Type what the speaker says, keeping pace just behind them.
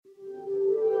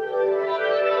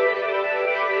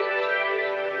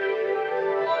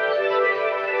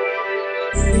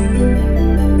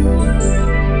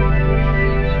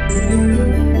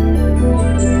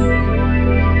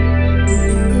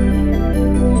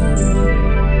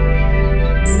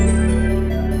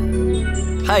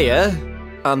Hiya,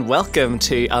 and welcome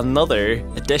to another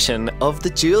edition of The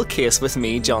Jewel Case with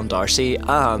me, John Darcy,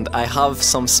 and I have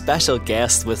some special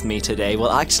guests with me today.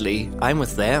 Well, actually, I'm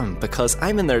with them because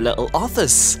I'm in their little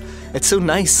office. It's so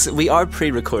nice. We are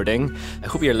pre-recording. I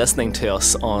hope you're listening to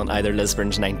us on either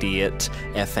Lisbon's 98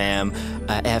 FM,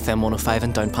 FM 105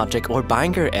 in Downpatrick, or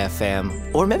Bangor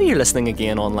FM, or maybe you're listening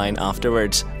again online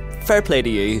afterwards. Fair play to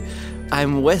you.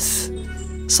 I'm with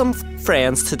some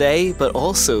friends today, but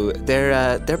also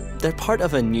they're part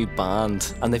of a new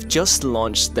band, and they've just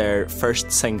launched their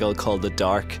first single called The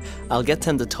Dark. I'll get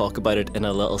them to talk about it in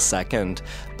a little second,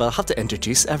 but I'll have to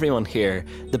introduce everyone here.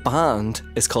 The band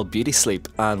is called Beauty Sleep,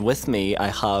 and with me I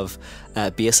have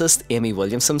bassist Amy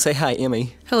Williamson. Say hi,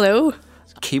 Amy. Hello.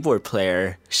 Keyboard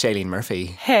player Shailene Murphy.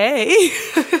 Hey.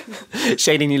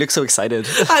 Shailene, you look so excited.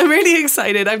 I'm really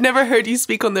excited. I've never heard you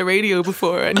speak on the radio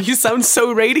before, and you sound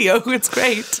so radio. It's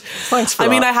great. Thanks for that.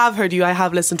 I mean, I have heard you. I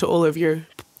have listened to all of your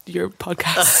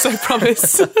podcasts, I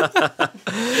promise.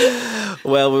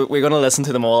 Well, we're going to listen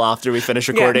to them all after we finish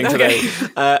recording today.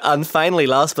 And finally,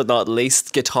 last but not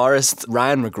least, guitarist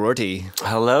Ryan McGroarty.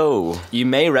 Hello. You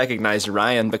may recognise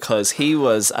Ryan because he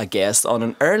was a guest on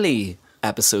an early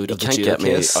episode of The Jewel Case. You can't get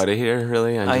me out of here,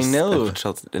 really. I know.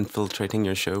 Infiltrating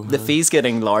your show. The fee's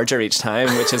getting larger each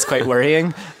time, which is quite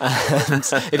worrying.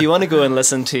 If you want to go and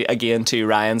listen to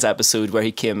Ryan's episode where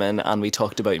he came in and we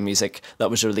talked about music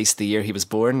that was released the year he was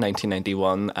born,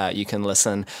 1991, you can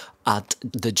listen at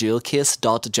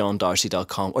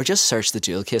thejewelcase.johndarcy.com or just search The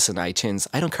Jewel Case in iTunes.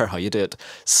 I don't care how you do it.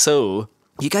 So,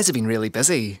 you guys have been really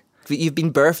busy. You've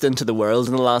been birthed into the world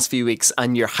in the last few weeks,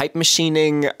 and you're hype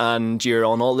machining and you're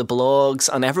on all the blogs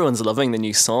and everyone's loving the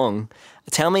new song.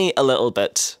 Tell me a little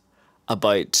bit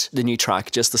about the new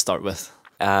track, just to start with.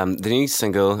 The new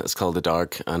single is called The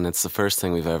Dark, and it's the first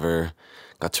thing we've ever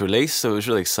got to release, so it was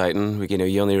really exciting.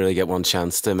 You only really get one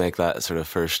chance to make that sort of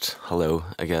first hello,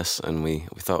 I guess, and we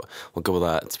thought we'll go with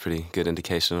that. It's a pretty good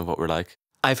indication of what we're like.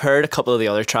 I've heard a couple of the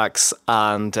other tracks,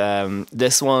 and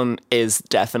this one is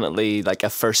definitely like a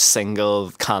first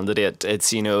single candidate.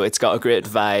 It's, it's got a great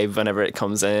vibe whenever it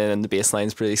comes in, and the bass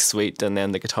line's pretty sweet, and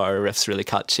then the guitar riff's really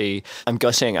catchy. I'm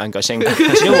gushing. Do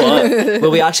you know what? Will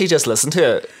we actually just listen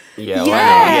to it?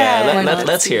 Yeah. Why not?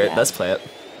 Let's hear it. Let's play it.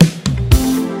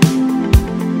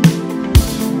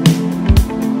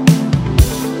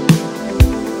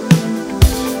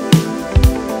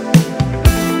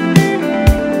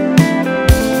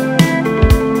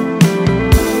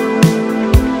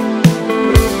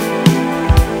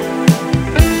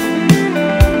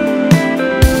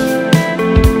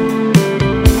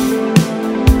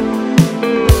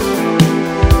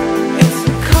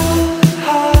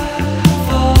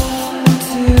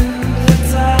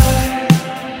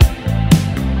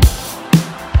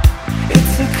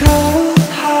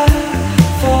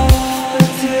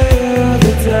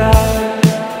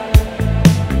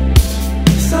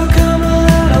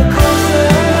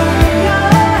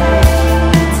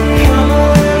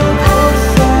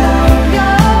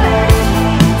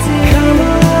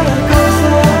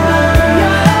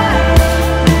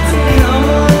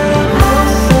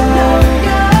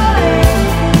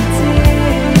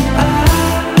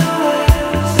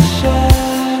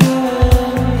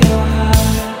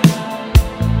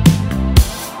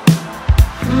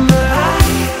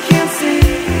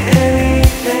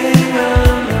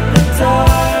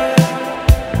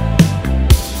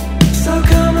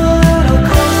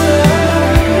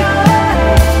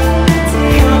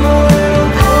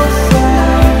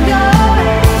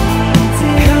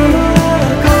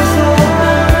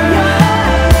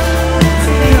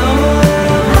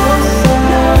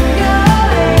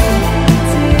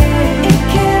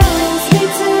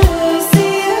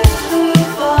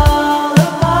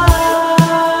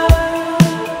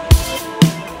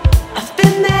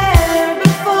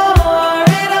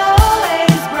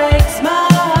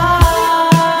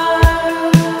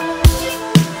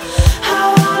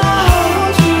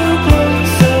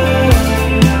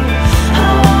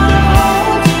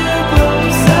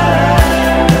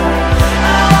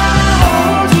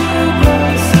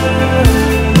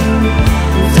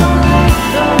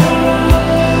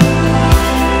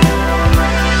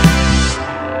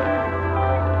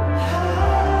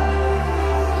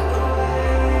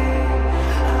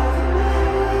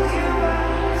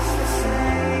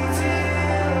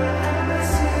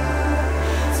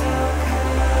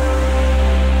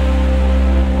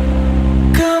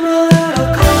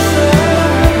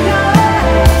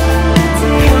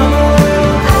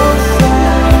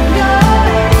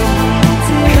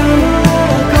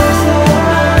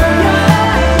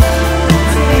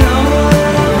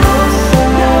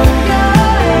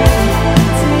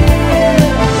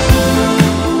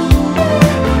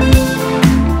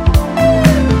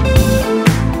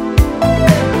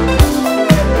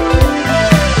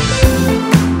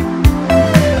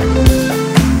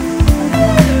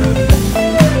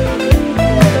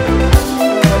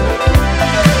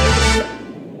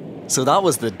 So that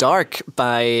was The Dark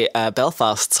by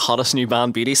Belfast's hottest new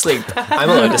band, Beauty Sleep. I'm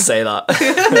allowed to say that.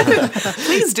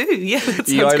 Please do. Yeah, that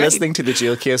You are sounds great. listening to The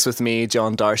Jewel Case with me,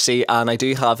 John Darcy, and I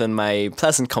do have in my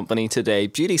pleasant company today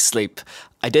Beauty Sleep.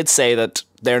 I did say that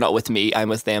they're not with me, I'm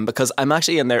with them, because I'm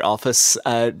actually in their office.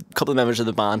 A couple of members of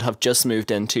the band have just moved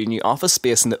into new office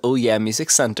space in the Oh Yeah Music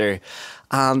Centre.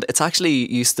 And it's actually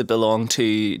used to belong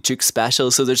to Duke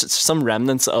Special, so there's some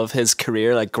remnants of his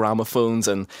career, like gramophones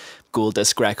and gold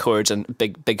disc records and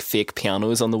big fake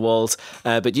pianos on the walls.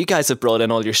 But you guys have brought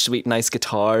in all your sweet, nice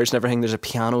guitars and everything. There's a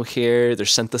piano here,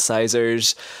 there's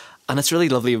synthesizers, and it's really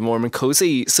lovely and warm and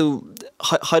cozy. So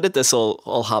how did this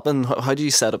all happen? How did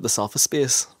you set up this office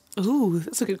space? Ooh,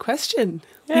 that's a good question.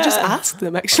 We just asked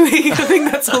them, actually. I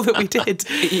think that's all that we did.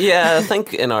 Yeah, I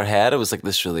think in our head it was like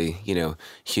this really,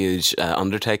 huge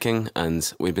undertaking,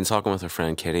 and we've been talking with our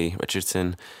friend Katie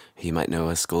Richardson, who you might know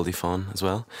as Goldie Fawn as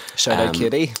well. Shout out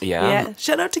Katie. Yeah.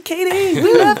 Shout out to Katie.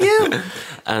 We love you.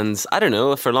 And I don't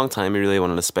know, for a long time we really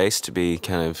wanted a space to be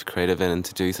kind of creative in and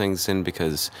to do things in,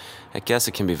 because I guess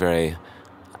it can be very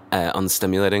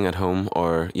unstimulating at home,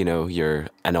 or you're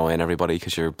annoying everybody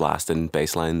because you're blasting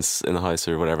bass lines in the house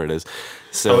or whatever it is.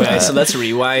 So, Okay, so let's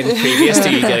rewind. Previous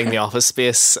to you getting the office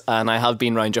space, and I have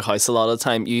been around your house a lot of the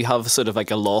time, you have sort of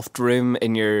like a loft room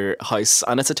in your house,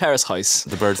 and it's a terrace house.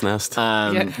 the bird's nest.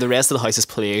 The rest of the house is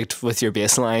plagued with your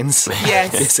bass lines.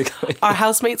 Yes. Basically. Our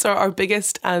housemates are our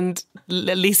biggest and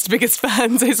least biggest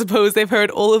fans, I suppose. They've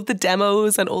heard all of the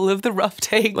demos and all of the rough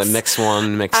takes. Like mix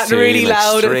 1, mix At 2, really mix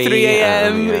loud 3, at 3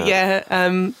 a.m.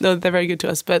 yeah. No, they're very good to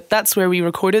us. But that's where we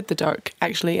recorded The Dark,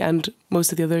 actually, and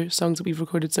most of the other songs that we've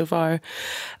recorded so far,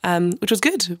 which was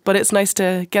good. But it's nice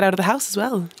to get out of the house as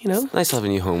well, It's nice to have a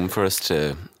new home for us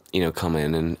to, come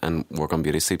in and work on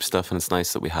Beauty Sleep stuff. And it's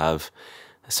nice that we have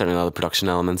certainly all the production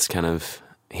elements kind of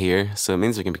here. So it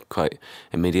means we can be quite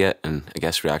immediate and, I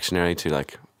guess, reactionary to,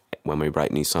 like, when we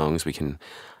write new songs, we can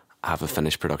have a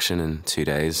finished production in 2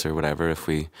 days or whatever if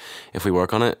we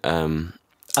work on it.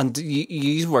 And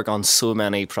you work on so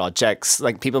many projects.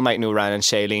 Like, people might know Ryan and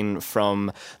Shailene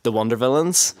from the Wonder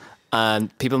Villains,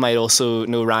 and people might also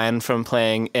know Ryan from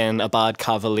playing in A Bad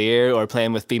Cavalier or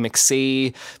playing with B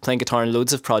McC, playing guitar in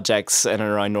loads of projects in and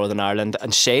around Northern Ireland.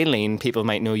 And Shailene, people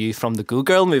might know you from the Go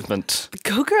Girl movement.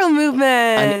 Go Girl movement.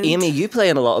 And Amy, you play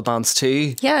in a lot of bands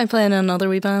too. Yeah, I play in another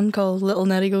wee band called Little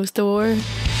Nettie Goes to War.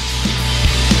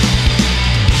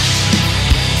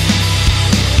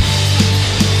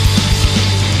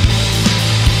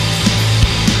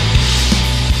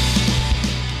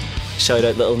 Shout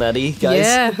out Little Nettie, guys.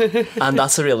 Yeah, And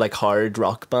that's a real, like, hard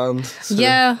rock band. So.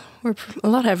 yeah, we're a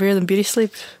lot heavier than Beauty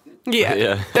Sleep.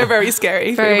 Yeah. They're very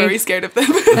scary. Very. We're very scared of them.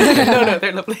 No,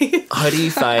 they're lovely. How do you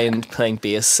find playing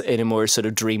bass in a more sort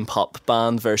of dream pop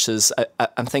band versus,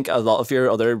 I think a lot of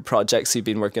your other projects you've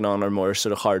been working on are more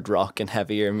sort of hard rock and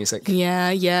heavier music?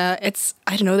 Yeah, it's,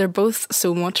 I don't know, they're both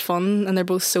so much fun and they're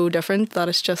both so different that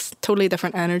it's just totally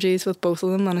different energies with both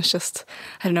of them, and it's just,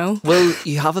 I don't know. Well,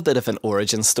 you have a bit of an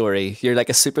origin story. You're like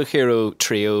a superhero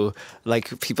trio.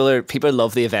 Like, people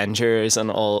love the Avengers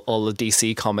and all the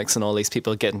DC comics and all these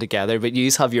people getting together, but you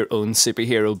have your own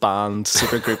superhero band,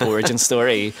 supergroup origin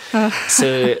story.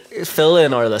 So fill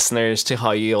in our listeners to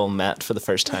how you all met for the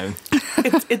first time.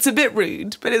 It's a bit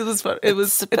rude, but it was fun.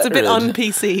 It's a bit rude.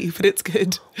 un-PC, but it's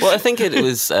good. Well, I think it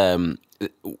was.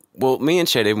 Me and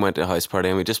Shade went to a house party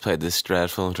and we just played this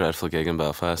dreadful gig in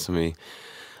Belfast, and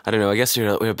I don't know, I guess we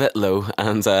were a bit low,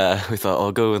 and we thought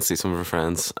I'll go and see some of our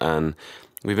friends, and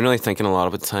we've been really thinking a lot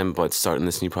of the time about starting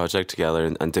this new project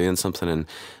together and doing something, and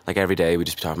like every day we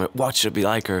just be talking about what should it be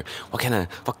like, or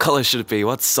what colour should it be,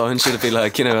 what sound should it be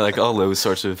like, like all those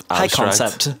sorts of High abstract.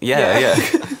 concept. Yeah.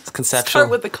 It's conceptual. Start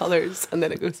with the colours and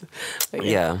then it goes. Like,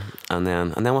 yeah, and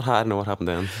then what happened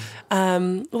then?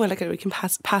 We can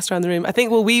pass around the room. I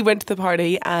think, we went to the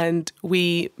party and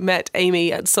we met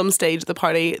Amy at some stage of the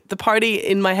party. The party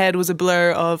in my head was a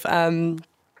blur of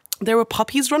there were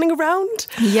puppies running around.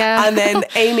 Yeah. And then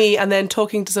Amy, and then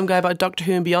talking to some guy about Doctor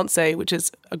Who and Beyonce, which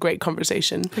is a great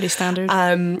conversation. Pretty standard.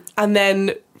 And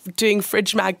then doing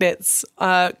fridge magnets,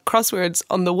 crosswords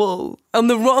on the wall, on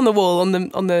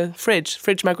the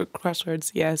fridge magnet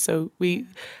crosswords. Yeah. So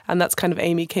and that's kind of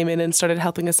Amy came in and started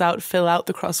helping us out, fill out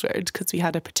the crossword, because we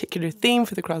had a particular theme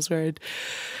for the crossword.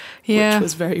 Yeah. Which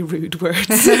was very rude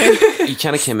words. You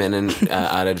kind of came in and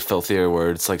added filthier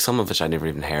words, like some of which I never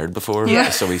even heard before. Yeah.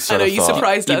 So we I sort know, of you thought,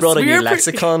 surprised us. You brought a We new were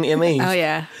lexicon, Amy. Oh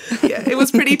yeah. Yeah, it was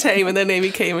pretty tame, and then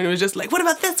Amy came and was just like, what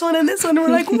about this one and this one? And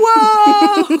we're like,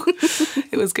 whoa.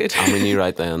 It was good. And we knew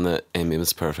right then that Amy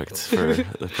was perfect for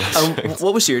the project.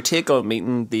 What was your take on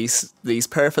meeting these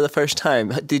pair for the first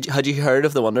time? Had you heard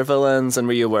of the Wonder Villains and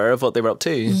were you aware of what they were up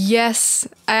to? Yes,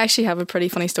 I actually have a pretty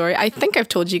funny story. I think I've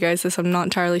told you guys this, I'm not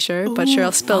entirely sure, but sure,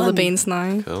 I'll spill the beans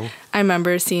now. Cool. I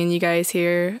remember seeing you guys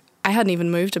here. I hadn't even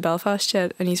moved to Belfast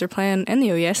yet, and you were playing in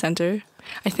the OES Centre.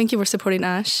 I think you were supporting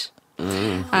Ash.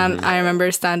 And I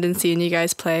remember standing seeing you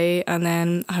guys play, and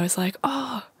then I was like,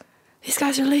 oh, these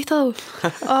guys are lethal.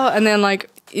 And then like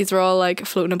these were all like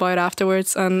floating about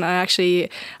afterwards, and I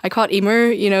caught Emer,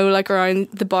 you know, like around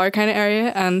the bar kind of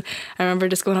area, and I remember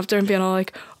just going up there and being all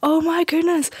like, oh my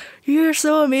goodness, you're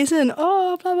so amazing,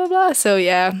 oh blah blah blah. So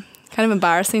yeah, kind of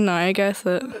embarrassing now, I guess.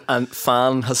 And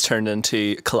fan has turned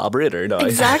into collaborator now.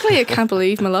 Exactly, I can't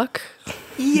believe my luck.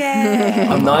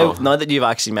 Yeah. And now that you've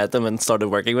actually met them and started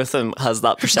working with them, has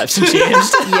that perception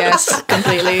changed? Yes,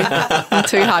 completely. 2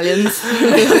 Hallions.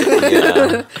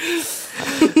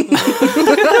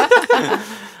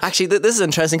 Actually, this is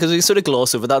interesting because we sort of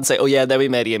gloss over that and say, oh yeah, then we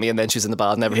met Amy and then she was in the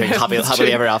band and everything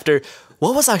happily ever after.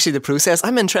 What was actually the process?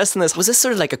 I'm interested in this. Was this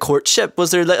sort of like a courtship?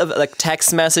 Was there like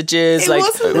text messages? Were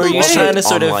you trying to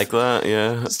sort of like that?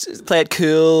 Yeah, play it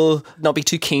cool, not be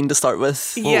too keen to start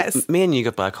with? Well, Yes. me and you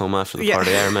got back home after the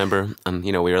party, I remember, and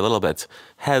you know, we were a little bit,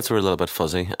 heads were a little bit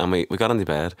fuzzy, and we got into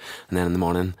bed, and then in the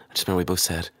morning, I just remember we both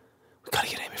said, we gotta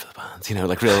get Amy for the band, you know,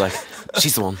 like real, like,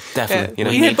 she's the one, definitely, you know.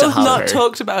 We need had to both have not her.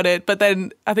 talked about it, but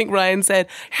then I think Ryan said,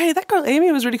 hey, that girl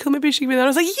Amy was really cool, maybe she could be there. I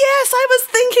was like, yes, I was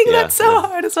thinking that so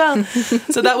hard as well.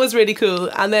 So that was really cool.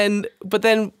 And then, but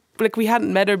then, like, we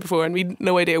hadn't met her before and we had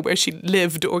no idea where she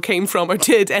lived or came from or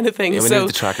did anything. Yeah, we so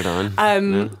needed to track her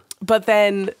down. But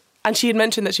then, and she had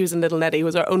mentioned that she was in Little Nettie,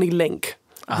 was our only link,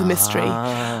 the mystery.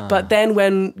 But then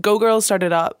when Go Girl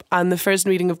started up, and the first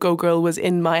meeting of Go Girl was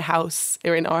in my house,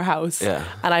 or in our house, Yeah.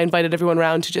 and I invited everyone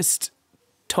around to just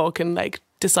talk and like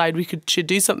decide we should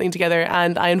do something together.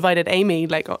 And I invited Amy,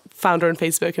 like found her on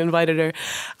Facebook and invited her,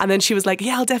 and then she was like,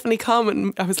 yeah, I'll definitely come.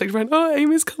 And I was like, oh,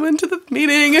 Amy's coming to the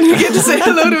meeting and we get to say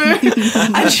hello to her.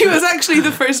 And she was actually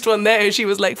the first one there. She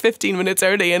was like 15 minutes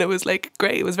early, and it was like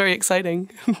great, it was very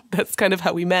exciting. That's kind of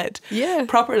how we met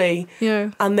properly.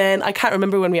 Yeah. And then I can't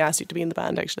remember when we asked you to be in the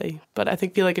band actually, but I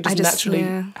feel like it just naturally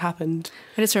happened.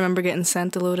 I just remember getting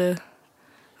sent a load of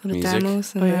Music.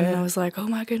 demos, and then I was like, oh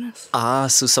my goodness.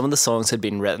 So some of the songs had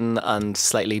been written and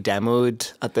slightly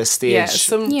demoed at this stage. Yeah,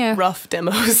 some rough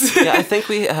demos. Yeah, I think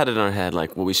we had in our head,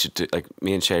 like, what we should do, like,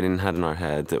 me and Shading had in our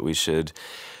head that we'll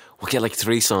get like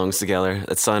 3 songs together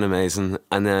that sound amazing,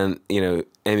 and then, you know,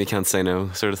 Amy can't say no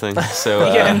sort of thing.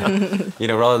 So, you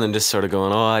know, rather than just sort of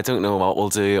going, oh, I don't know what we'll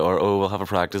do, or oh, we'll have a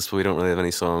practice, but we don't really have any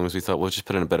songs, we thought we'll just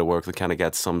put in a bit of work that kind of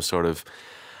gets some sort of,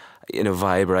 you know,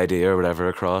 vibe or idea or whatever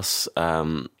across.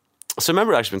 So I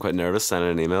remember actually being quite nervous sending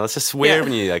an email. It's just weird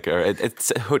when you like,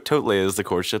 it totally is the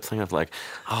courtship thing of like,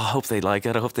 oh, I hope they like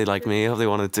it. I hope they like me. I hope they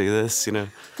want to do this. You know,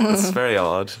 it's very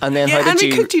odd. And then how and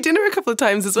did we cooked you dinner a couple of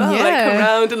times as well. Yeah. Like come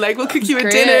around and like we'll cook you a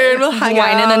Great. dinner and we'll hang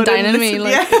Whining out and dining me,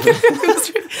 listen.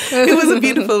 like. It was a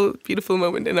beautiful, beautiful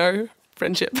moment in our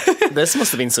friendship. This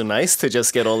must have been so nice to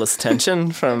just get all this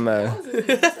attention from.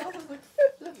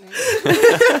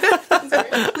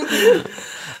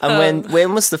 And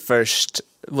when was the first?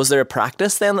 Was there a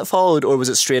practice then that followed, or was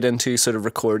it straight into sort of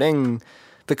recording?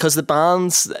 Because the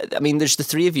bands, I mean, there's the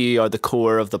 3 of you are the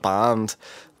core of the band,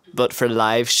 but for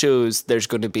live shows, there's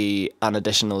going to be an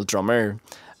additional drummer.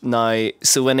 Now,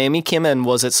 so when Amy came in,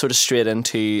 was it sort of straight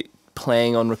into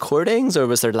playing on recordings, or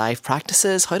was there live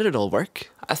practices? How did it all work?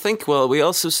 I think, well, we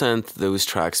also sent those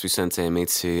tracks, we sent Amy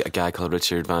to a guy called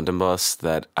Richard Vandenbos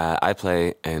that I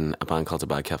play in a band called The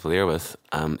Bad Cavalier with.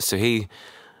 So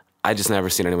I just never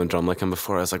seen anyone drum like him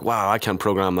before. I was like, wow, I can't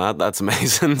program that. That's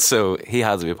amazing. So he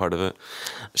had to be a part of it.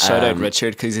 Shout out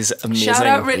Richard, because he's amazing. Shout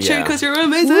out Richard, Yeah. because you're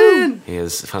amazing. He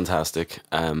is fantastic.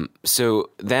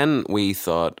 So then we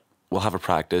thought, we'll have a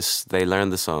practice. They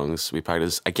learned the songs. We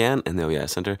practiced again in the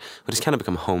OES Centre, which has kind of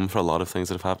become home for a lot of things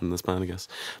that have happened in this band, I guess.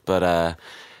 But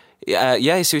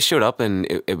yeah, so he showed up, and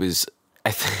it was... I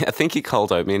think he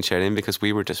called out me and Sheridan because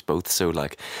we were just both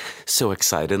so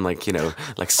excited, like, you know,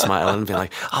 like smiling and being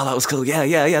like, oh, that was cool, yeah,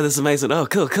 this is amazing, oh,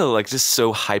 cool, like just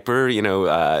so hyper, you know,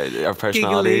 our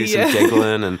personalities Giggly, and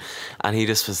giggling, and he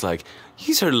just was like,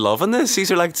 these are loving this,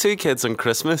 these are like 2 kids on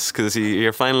Christmas, because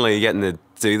you're finally getting to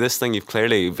do this thing you've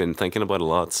clearly been thinking about a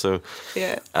lot. So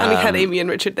Yeah, and we had Amy and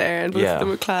Richard there, and both yeah. of them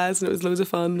were class, and it was loads of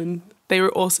fun, and they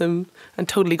were awesome and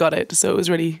totally got it, so it was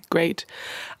really great.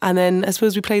 And then I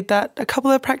suppose we played that a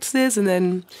couple of practices, and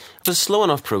then it was a slow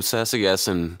enough process, I guess,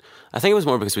 and I think it was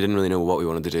more because we didn't really know what we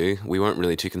wanted to do. We weren't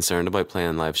really too concerned about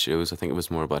playing live shows. I think it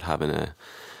was more about having a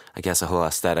I guess, a whole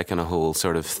aesthetic and a whole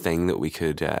sort of thing that we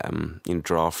could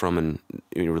draw from and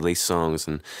release songs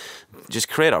and just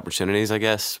create opportunities, I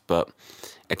guess. But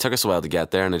it took us a while to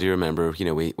get there, and I do remember,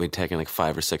 we'd taken like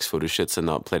 5 or 6 photo shoots and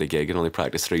not played a gig and only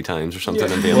practiced 3 times or something.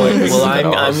 Yeah. And being like, Well,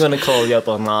 I'm going to call you up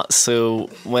on that. So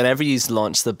whenever you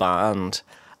launched the band,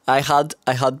 I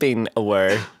had been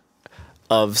aware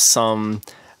of some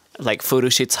like photo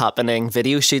shoots happening,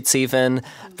 video shoots even,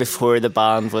 before the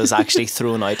band was actually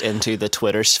thrown out into the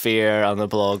Twitter sphere and the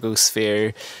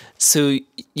blogosphere. So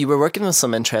you were working with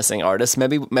some interesting artists.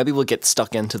 Maybe we'll get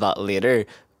stuck into that later.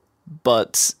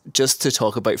 But just to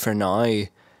talk about for now,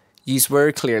 you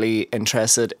were clearly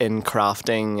interested in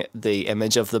crafting the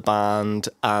image of the band,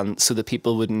 and so that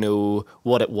people would know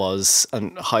what it was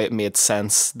and how it made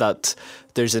sense that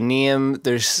there's a name,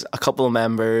 there's a couple of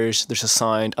members, there's a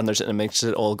sound, and there's an image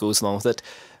that all goes along with it.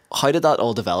 How did that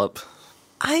all develop?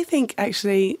 I think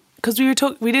actually, because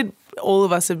all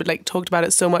of us had like talked about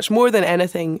it so much more than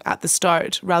anything at the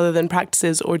start, rather than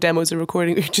practices or demos or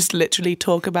recording. We just literally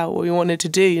talk about what we wanted to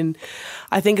do, and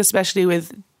I think especially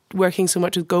with working so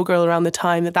much with Go Girl around the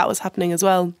time that was happening as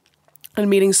well, and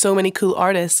meeting so many cool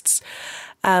artists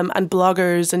and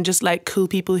bloggers and just like cool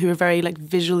people who are very like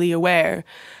visually aware.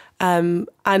 And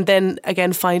then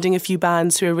again, finding a few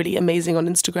bands who are really amazing on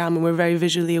Instagram and were very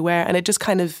visually aware, and it just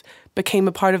kind of became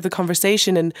a part of the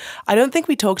conversation. And I don't think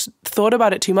we thought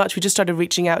about it too much. We just started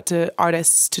reaching out to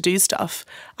artists to do stuff,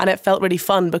 and it felt really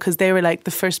fun because they were like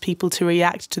the first people to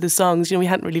react to the songs. We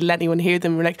hadn't really let anyone hear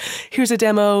them. We're like, here's a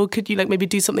demo, could you like maybe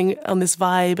do something on this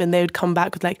vibe? And they would come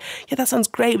back with like, yeah, that sounds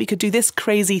great, we could do this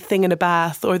crazy thing in a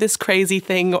bath, or this crazy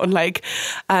thing on like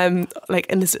in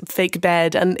this fake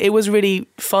bed. And it was really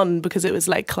fun because it was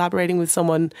like collaborating with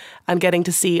someone and getting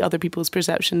to see other people's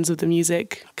perceptions of the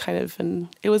music kind of, and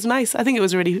it was nice. I think it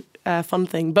was a really fun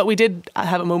thing. But we did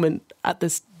have a moment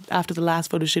after the last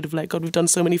photo shoot of like, God, we've done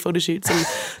so many photo shoots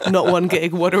and not one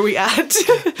gig. What are we at?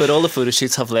 But all the photo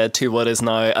shoots have led to what is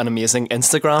now an amazing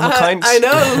Instagram account. I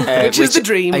know, which is the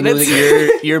dream. I know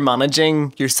that you're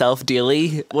managing yourself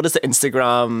daily. What is the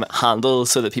Instagram handle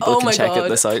so that people can check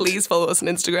this out? Please follow us on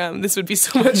Instagram. This would be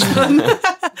so much fun.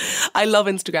 I love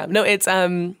Instagram. No, it's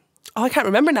I can't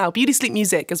remember now. Beauty Sleep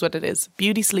Music is what it is.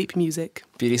 Beauty Sleep Music.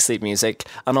 Beauty Sleep Music.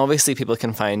 And obviously people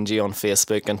can find you on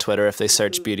Facebook and Twitter if they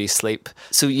search Beauty Sleep.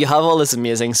 So you have all this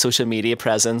amazing social media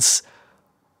presence.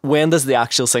 When does the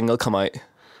actual single come out?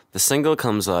 The single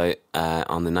comes out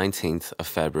on the 19th of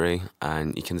February,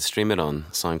 and you can stream it on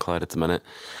SoundCloud at the minute.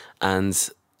 And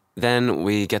then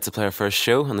we get to play our first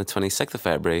show on the 26th of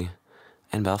February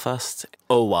in Belfast.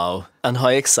 Oh, wow. And how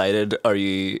excited are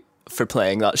you for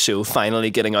playing that show, finally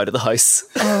getting out of the house?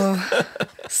 Oh,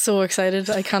 so excited.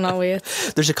 I cannot wait.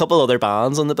 There's a couple other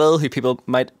bands on the bill who people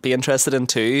might be interested in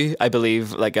too. I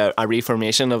believe like a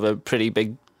reformation of a pretty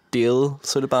big deal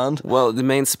sort of band. Well, the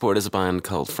main support is a band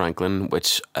called Franklin,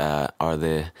 which are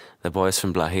the boys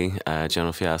from Blahy,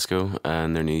 General Fiasco,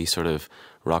 and their new sort of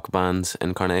rock band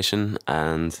incarnation.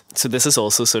 And so this is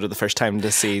also sort of the first time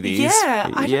to see these. Yeah,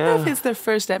 I don't know if it's their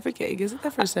first ever gig. Is it their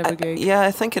first ever gig? Yeah,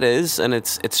 I think it is, and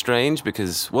it's strange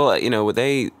because, well,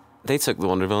 they took the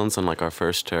Wondervillains on like our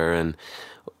first tour, and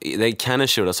they kind of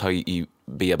showed us how you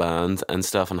be a band and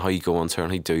stuff, and how you go on tour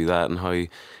and how you do that, and how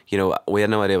we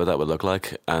had no idea what that would look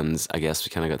like, and I guess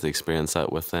we kind of got to experience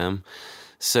that with them.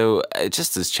 So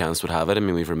just as chance would have it, I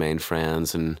mean, we've remained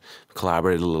friends and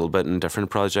collaborated a little bit in different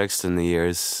projects in the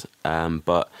years.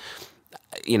 But,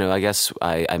 I guess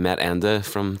I met Enda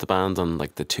from the band on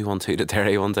like the 212 to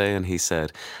Derry one day, and he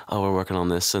said, oh, we're working on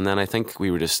this. And then I think we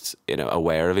were just,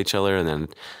 aware of each other, and then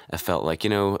it felt like,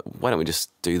 why don't we just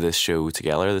do this show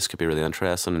together? This could be really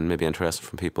interesting, and maybe interesting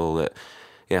from people that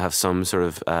have some sort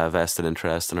of vested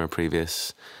interest in our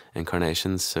previous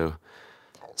incarnations.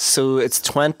 So it's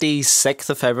 26th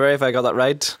of February, if I got that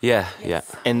right? Yeah.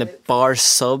 In the bar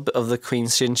sub of the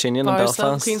Queen's Students' Union in Belfast.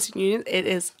 Bar sub Queen's Students' Union. It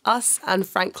is us and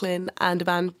Franklin and a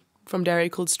band from Derry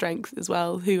called Strength as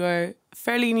well, who are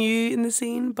fairly new in the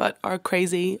scene but are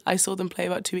crazy. I saw them play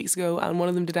about 2 weeks ago, and one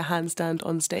of them did a handstand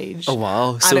on stage. Oh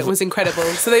wow. And it was incredible.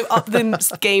 So they've upped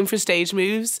the game for stage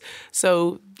moves.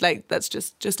 So like that's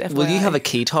just FYI. Well, you have a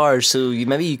keytar, so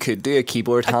maybe you could do a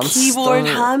keyboard handstand. Keyboard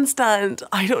handstand.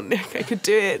 I don't think I could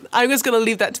do it. I'm just going to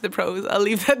leave that to the pros. I'll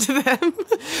leave that to them.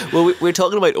 Well, we're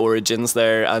talking about origins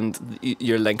there and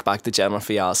your link back to General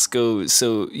Fiasco.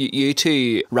 So you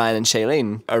two, Ryan and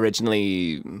Shailene,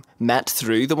 originally met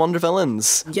through the Wondervillains.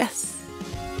 Yes.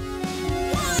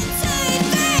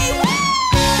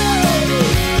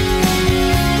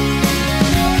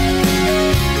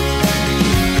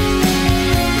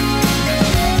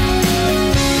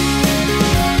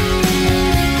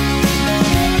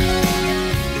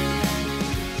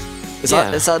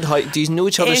 Yeah. Is that how, do you know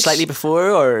each other Ish. slightly before,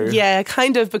 or? Yeah,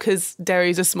 kind of, because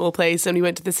Derry's a small place and we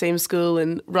went to the same school,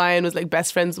 and Ryan was like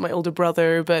best friends with my older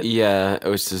brother, but Yeah,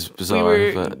 which is bizarre.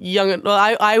 we were but young.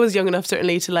 Well, I was young enough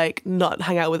certainly to like not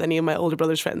hang out with any of my older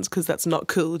brother's friends, because that's not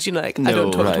cool. Do you know, like I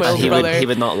don't talk right. to my And older he brother. he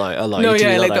would not allow No, you to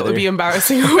yeah, do like that that would either. be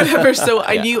embarrassing or whatever. So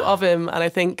I knew of him, and I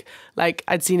think like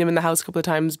I'd seen him in the house a couple of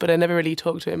times, but I never really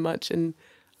talked to him much. And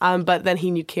but then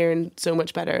he knew Kieran so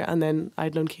much better, and then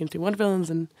I'd known Kieran through Wondervillains,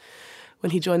 and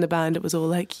when he joined the band, it was all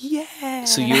like, yeah.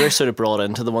 So you were sort of brought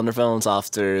into the Wonder Villains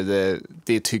after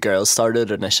the two girls started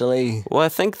initially. Well, I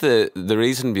think the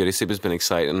reason Beauty Sleep has been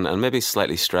exciting and maybe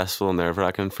slightly stressful and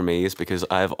nerve-wracking for me is because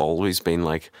I've always been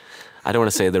like, I don't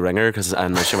want to say the ringer because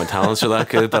I'm not sure my talents are that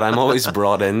good, but I'm always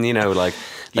brought in, you know, like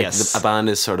Yes. a band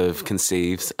is sort of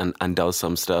conceived and does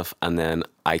some stuff, and then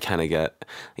I kind of get,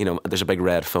 you know, there's a big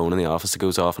red phone in the office that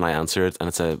goes off and I answer it, and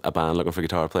it's a band looking for a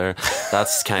guitar player.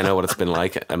 That's kind of what it's been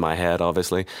like in my head,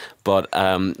 obviously. But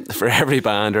for every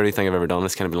band or anything I've ever done,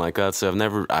 it's kind of been like that. So I've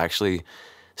never actually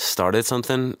started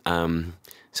something.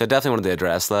 So I definitely wanted to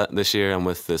address that this year and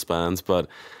with this band. But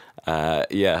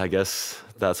yeah, I guess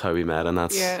that's how we met, and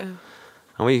that's... Yeah.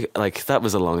 And we, like, that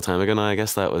was a long time ago now. I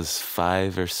guess that was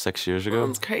 5 or 6 years ago.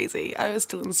 It's crazy. I was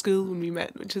still in school when we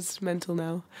met, which is mental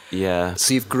now. Yeah.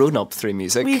 So you've grown up through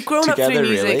music. We've grown up together, through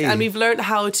music, really. and we've learned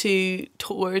how to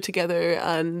tour together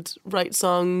and write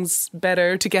songs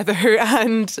better together,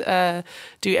 and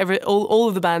do all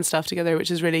of the band stuff together, which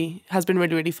has been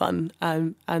really fun.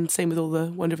 And same with all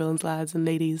the Wonder Villains lads and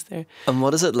ladies there. And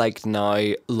what is it like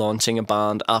now launching a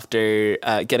band after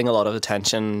getting a lot of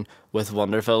attention with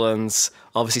Wonder Villains,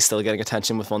 obviously still getting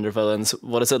attention with Wonder Villains?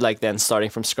 What is it like then starting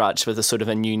from scratch with a sort of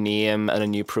a new name and a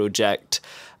new project?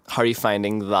 How are you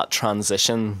finding that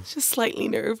transition? Just slightly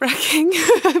nerve-wracking,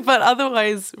 but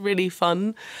otherwise really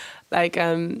fun. Like,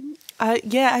 I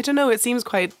don't know, it seems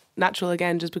quite natural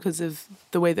again just because of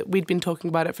the way that we'd been talking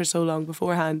about it for so long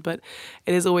beforehand, but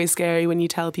it is always scary when you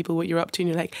tell people what you're up to and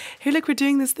you're like, hey, look, we're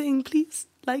doing this thing, please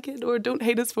like it or don't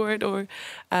hate us for it, or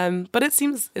but it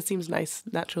seems nice,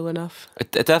 natural enough.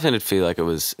 It definitely did feel like it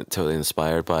was totally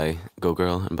inspired by Go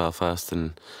Girl in Belfast,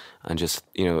 and just,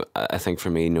 you know, I think for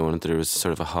me, knowing that there was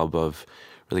sort of a hub of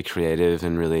really creative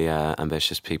and really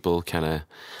ambitious people, kind of,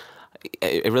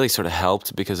 it really sort of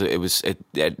helped because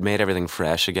it made everything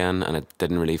fresh again, and it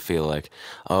didn't really feel like,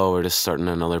 oh, we're just starting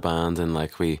another band, and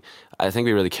like I think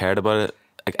we really cared about it.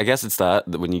 I guess it's that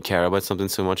when you care about something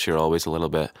so much, you're always a little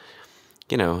bit,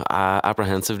 you know,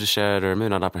 apprehensive to share it, or maybe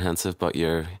not apprehensive, but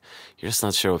you're just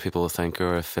not sure what people will think,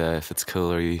 or if it's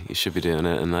cool, or you should be doing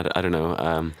it, and I don't know.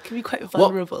 It can be quite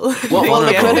vulnerable. What will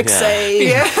the Yeah. critics Yeah. say?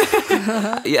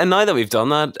 Yeah, and now that we've done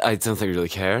that, I don't think we really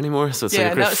care anymore. So it's Yeah,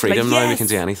 like a now great it's like, freedom now. We yes. can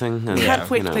do anything. And, Can't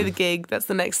wait you to know. play the gig. That's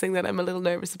the next thing that I'm a little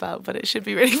nervous about, but it should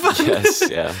be really fun. Yes,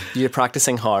 yeah. You're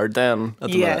practicing hard then at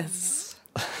the minute. Yes.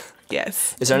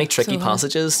 Yes. Is there any tricky So hard.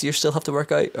 passages you still have to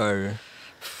work out, or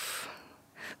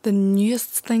The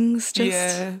newest things, just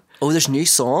Yeah. oh, there's new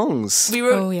songs? We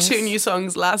wrote Oh, yes. 2 new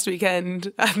songs last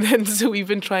weekend, and then so we've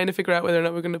been trying to figure out whether or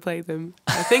not we're going to play them.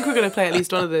 I think we're going to play at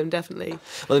least one of them, definitely.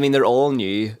 Well, I mean, they're all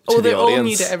new to Oh, the they're all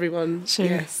audience. new to everyone. Sure.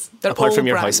 Yes. They're apart all from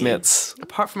your brand new. housemates.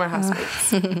 Apart from our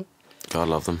housemates. God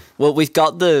love them. Well, we've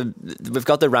got the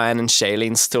Ryan and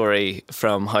Shailene story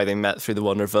from how they met through the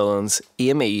Wonder Villains.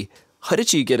 Amy, how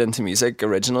did you get into music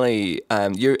originally?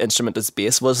 Your instrument is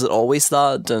bass. Was it always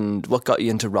that? And what got you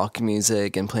into rock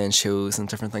music and playing shows and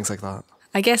different things like that?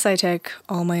 I guess I take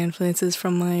all my influences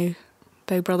from my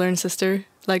big brother and sister.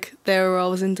 Like, they were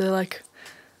always into like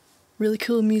really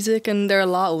cool music, and they're a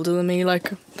lot older than me.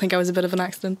 Like, I think I was a bit of an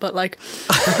accident, but like,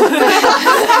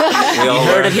 We all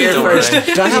heard it here don't first.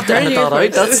 worry. Do I have to edit that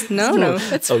out? That's no,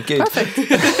 it's oh, good.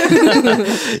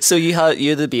 perfect. So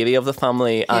you're the baby of the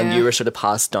family, and Yeah. you were sort of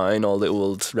passed down all the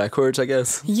old records, I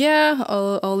guess. Yeah,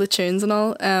 all the tunes and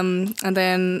all. And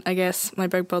then I guess my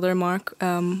big brother Mark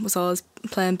was always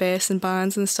playing bass in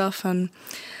bands and stuff, and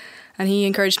he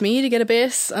encouraged me to get a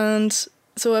bass, and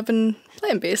so I've been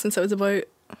playing bass since I was about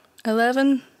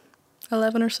 11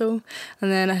 or so,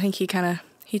 and then I think he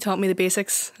taught me the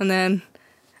basics, and then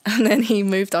he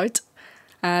moved out,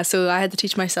 so I had to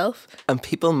teach myself. And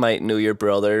people might know your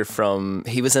brother from,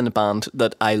 he was in a band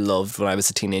that I loved when I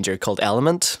was a teenager called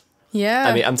Element. Yeah,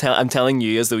 I mean, I'm telling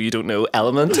you as though you don't know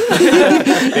Element.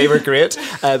 They were great,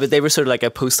 but they were sort of like a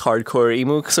post-hardcore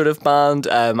emo sort of band,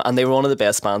 and they were one of the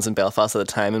best bands in Belfast at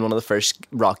the time, and one of the first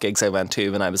rock gigs I went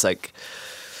to when I was like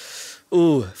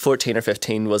 14 or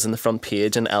 15 was in the front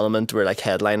page, and Element were like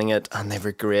headlining it, and they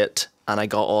were great. And I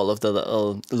got all of the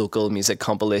little local music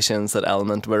compilations that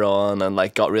Element were on, and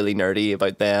like got really nerdy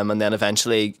about them, and then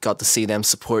eventually got to see them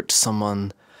support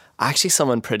someone actually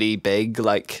someone pretty big,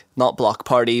 like not Block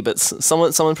Party, but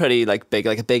someone pretty like big,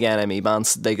 like a big NME band.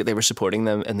 They were supporting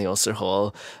them in the Ulster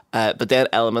Hall, but then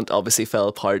Element obviously fell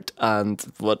apart, and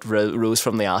what rose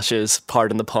from the ashes,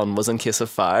 pardon the pun, was In Case of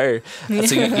Fire. And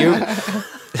so you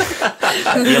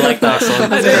like that song?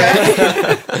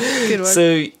 Good work.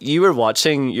 So you were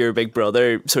watching your big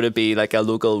brother sort of be like a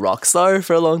local rock star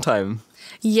for a long time.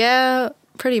 Yeah,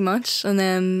 pretty much. And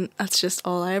then that's just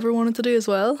all I ever wanted to do as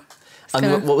well. It's And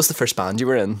kinda- what was the first band you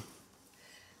were in?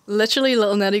 Literally,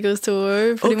 Little Nettie Goes to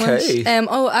War, pretty Okay. much.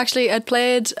 Oh, actually, I'd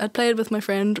played with my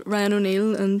friend Ryan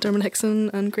O'Neill and Dermot Hickson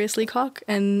and Grace Leacock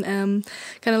in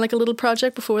kind of like a little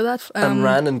project before that. And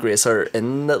Rand and Grace are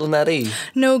in Little Nettie.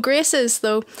 No, Grace is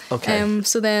though. Okay.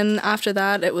 So then after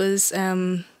that, it was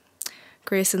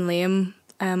Grace and Liam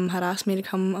had asked me to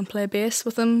come and play bass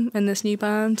with them in this new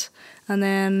band, and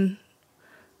then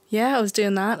yeah, I was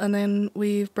doing that, and then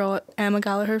we've brought Emma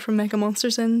Gallagher from Mega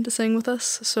Monsters in to sing with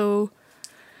us. So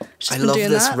she's I been love doing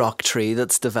this that. rock tree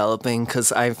that's developing,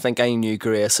 because I think I knew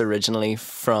Grace originally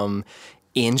from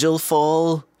Angel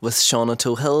Fall with Shauna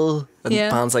Tohill and Yeah.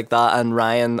 bands like that, and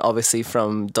Ryan obviously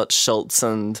from Dutch Schultz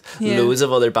and Yeah. loads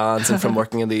of other bands, and from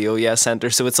working in the OES Centre.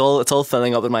 So it's all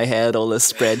filling up in my head, all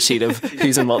this spreadsheet of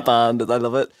who's in what band. I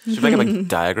love it. Should make a big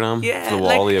diagram Yeah, for the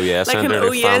wall of the OES like Centre, an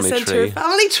like OES family Centre tree.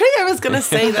 family tree. I was going to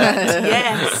say that.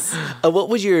 Yes. What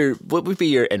would be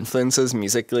your influences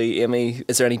musically, Amy?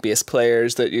 Is there any bass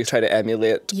players that you try to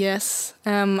emulate? Yes.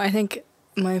 I think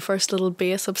my first little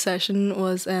bass obsession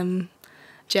was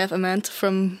Jeff Ament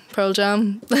from Pearl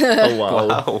Jam. Oh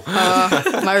wow. Wow.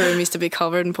 My room used to be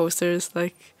covered in posters.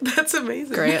 Like, That's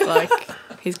amazing. great. Like,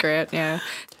 he's great. Yeah.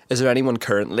 Is there anyone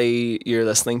currently you're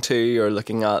listening to or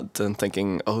looking at and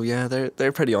thinking, oh yeah,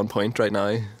 they're pretty on point right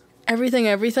now?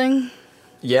 Everything.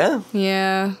 Yeah.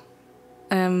 Yeah.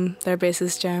 Their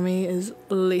bassist Jeremy is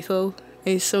lethal.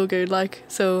 He's so good. Like,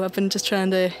 so I've been just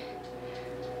trying to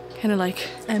kind of like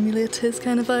emulate his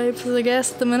kind of vibes, I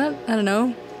guess, at the minute. I don't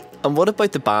know. And what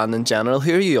about the band in general?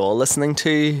 Who are you all listening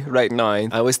to right now? I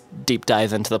always deep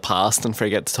dive into the past and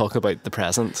forget to talk about the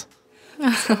present.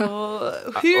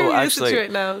 Oh, who are you listening to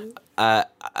right now? I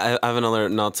have another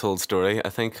not told story. I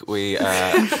think we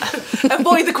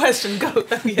Avoid the question. Go.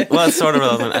 Yeah. well, it's sort of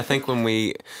relevant. I think when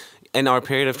we, in our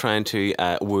period of trying to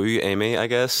woo Amy, I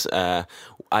guess,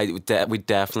 we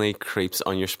definitely creeps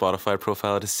on your Spotify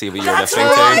profile to see what you're listening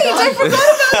to.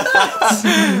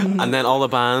 And then all the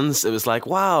bands, it was like,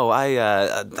 wow, I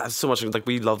have so much, like,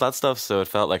 we love that stuff, so it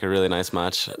felt like a really nice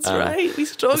match. That's right. We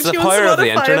stalked It's you the on power of the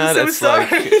Spotify. internet. I'm so It's sorry.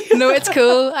 like No, it's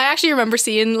cool. I actually remember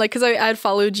seeing, like, because I had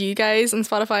followed you guys on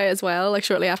Spotify as well, like,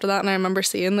 shortly after that, and I remember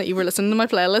seeing that you were listening to my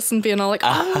playlist and being all like,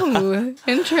 oh,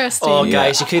 interesting. Oh,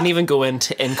 guys, you couldn't even go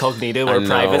into incognito or know.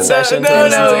 private No, session. No, to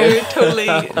listen to. totally.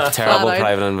 terrible out.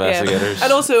 private Yeah. investigators.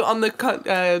 And also on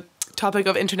the topic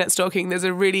of internet stalking, there's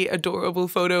a really adorable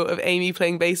photo of Amy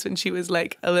playing bass when she was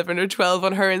like 11 or 12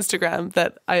 on her Instagram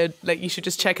that I had, like, you should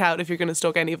just check out if you're going to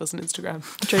stalk any of us on Instagram.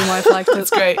 Dream Wife liked it.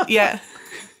 It's great. Yeah.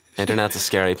 Internet's a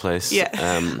scary place. Yeah.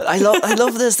 I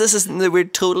love this. We're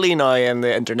totally now in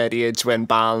the internet age when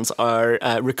bands are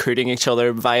recruiting each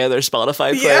other via their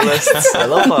Spotify Yeah. playlists. I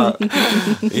love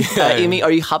that. Amy,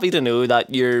 are you happy to know that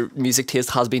your music taste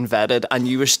has been vetted and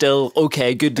you were still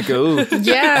okay, good to go?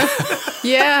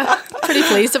 Yeah, pretty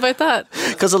pleased about that.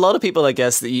 Because a lot of people, I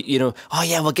guess, you know, oh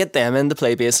yeah, we'll get them in to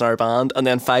play bass in our band, and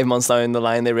then 5 months down the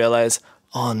line they realise,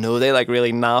 oh no, they like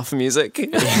really naff music.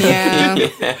 Yeah.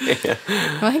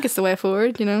 Well, I think it's the way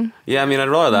forward, you know. Yeah, I mean, I'd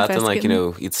rather that than, like, you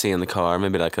Investigating. know, you'd see in the car,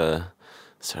 maybe like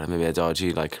maybe a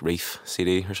dodgy, like, Reef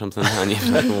CD or something, and you'd be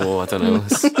like, oh, I don't know,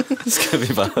 this could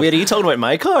be bad. Wait, are you talking about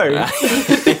my car?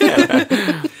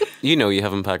 You know you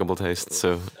have impeccable taste,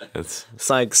 so it's...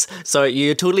 Thanks. Sorry,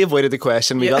 you totally avoided the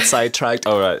question. We got sidetracked.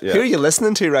 Oh, right, yeah. Who are you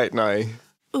listening to right now?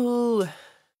 Ooh.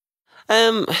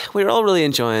 We were all really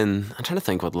enjoying... I'm trying to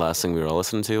think what the last thing we were all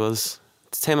listening to was.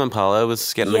 Tame Impala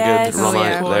was getting Yes, a good run oh, out yeah.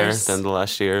 there Of course. the end of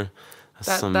last year.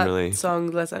 That's That really... song,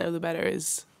 The Less I Know The Better,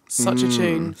 is such a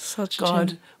tune. Such a God.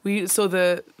 tune. We saw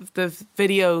the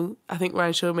video, I think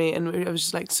Ryan showed me, and I was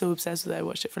just like so obsessed with it. I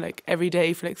watched it for like every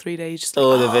day for like 3 days. Just like,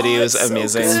 Oh, the video is it's so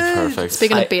amazing. good. Perfect.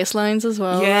 Speaking I- of bass lines as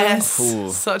well. Yes.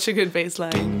 Ooh. Such a good bass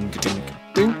line.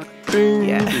 Yeah.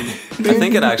 Yeah. I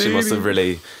think it actually must have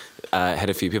really hit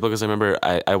a few people, because I remember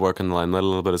I work in the limelight a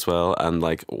little bit as well, and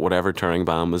like whatever touring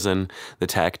band was in, the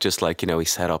tech just, like, you know, he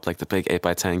set up like the big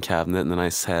 8x10 cabinet and the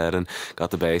nice head and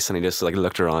got the bass, and he just like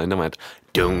looked around and went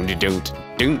doom doom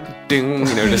doom doom,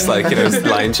 you know, just like, you know,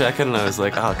 line checking, and I was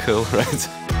like, oh cool, right.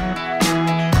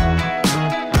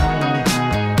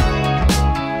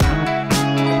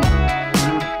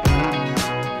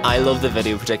 I love the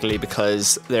video particularly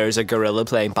because there's a gorilla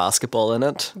playing basketball in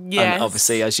it. Yes. And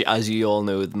obviously, as you all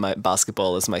know, my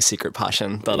basketball is my secret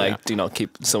passion that I do not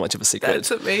keep so much of a secret.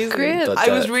 That's amazing. Great. But, I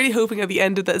was really hoping at the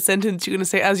end of that sentence you're going to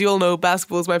say, as you all know,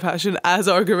 basketball is my passion, as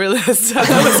are gorillas. And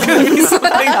that was going to be something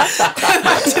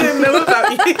I didn't know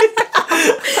about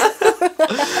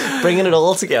you. Bringing it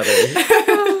all together.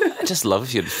 I just love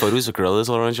if you had photos of gorillas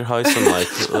all around your house and like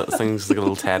little things like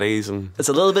little teddies, and It's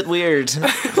a little bit weird. A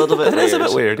little bit it weird. is a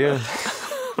bit weird, yeah,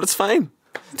 but it's fine.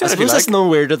 I suppose it's no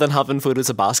weirder than having photos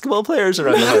of basketball players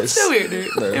around the house. No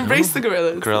weirder. Embrace the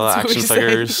gorillas. Gorilla That's what action we say.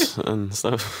 figures and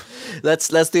stuff. Let's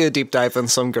do a deep dive on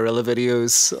some gorilla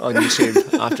videos on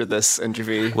YouTube after this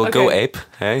interview. We'll go Okay. ape.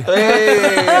 Hey,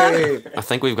 Hey! I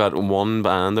think we've got one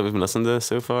band that we've been listening to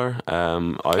so far.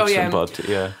 Out, yeah. but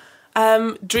yeah.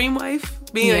 Dreamwife.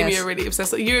 Me and Amy Yes. are really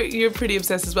obsessed. You're pretty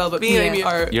obsessed as well, but me and Yeah. Amy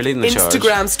are You're leading the charge.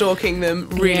 Instagram stalking them.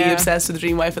 Really Yeah. obsessed with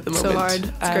Dreamwife at the So moment.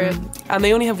 hard. It's great. And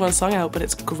they only have one song out, but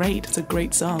it's great. It's a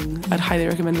great song. I'd highly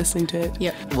recommend listening to it.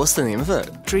 Yep. What's the name of it?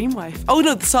 Dreamwife. Oh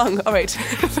no, the song. All right.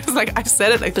 I was like, I've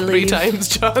said it like Believe. 3 times,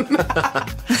 John.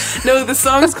 No, the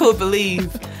song's called Believe,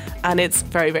 and it's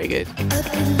very, very good.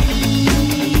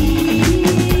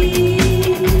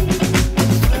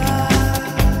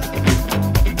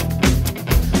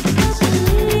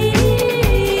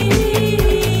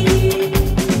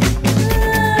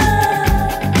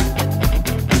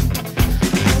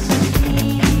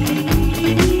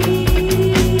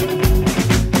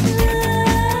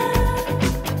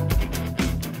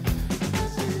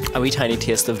 A wee tiny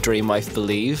taste of Dreamwife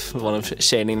Believe, one of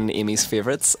Shane and Amy's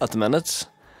favourites at the minute.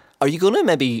 Are you going to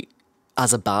maybe,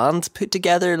 as a band, put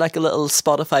together like a little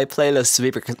Spotify playlist so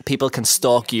people can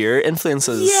stalk your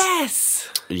influences? Yes.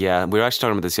 Yeah, we were actually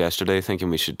talking about this yesterday, thinking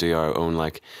we should do our own,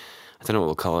 like, I don't know what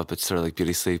we'll call it, but sort of like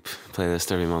beauty sleep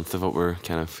playlist every month of what we're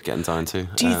kind of getting down to.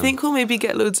 Do you think we'll maybe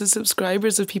get loads of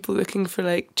subscribers of people looking for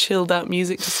like chilled out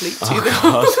music to sleep to?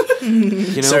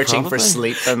 You know, Searching for probably.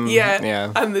 sleep and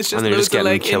Yeah. And there's just And they're loads just getting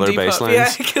of like killer indie bass pop.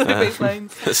 lines. Yeah, killer bass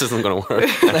lines. This isn't going to work.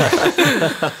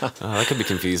 That could be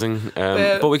confusing.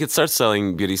 But we could start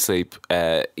selling beauty sleep,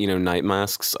 night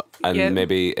masks, and Yeah.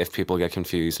 maybe if people get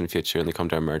confused in future and they come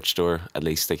to our merch store, at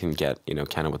least they can get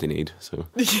kind of what they need. So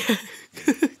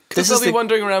Because they'll be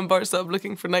wandering around Bar Sub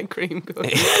looking for night cream. Going,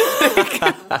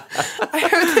 I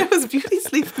heard there was beauty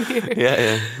sleep here.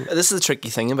 yeah. This is the tricky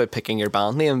thing about picking your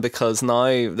band name, because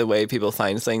now the way people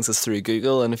find things is through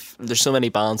Google, and if there's so many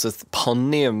bands with pun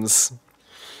names,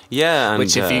 Yeah, and,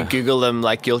 which if you Google them,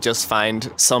 like you'll just find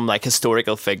some like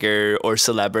historical figure or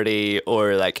celebrity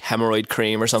or like hemorrhoid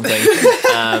cream or something.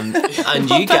 And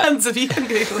What you guys, bands have you been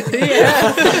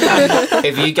Googling?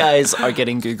 if you guys are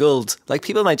getting Googled, like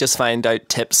people might just find out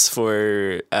tips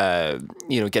for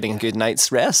getting a good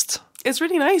night's rest. It's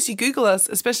really nice. You Google us,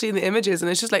 especially in the images,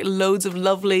 and it's just like loads of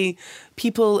lovely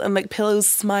people and like pillows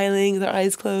smiling, their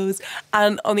eyes closed.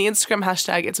 And on the Instagram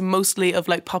hashtag, it's mostly of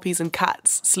like puppies and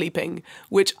cats sleeping,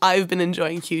 which I've been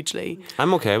enjoying hugely.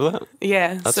 I'm okay with that.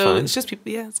 Yeah, That's so fine. it's just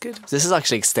people. Yeah, it's good. This is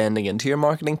actually extending into your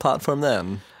marketing platform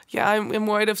then. Yeah, I'm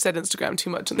worried I've said Instagram too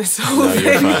much on this whole No,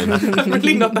 you're thing. fine. I'm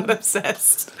really not that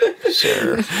obsessed.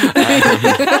 Sure.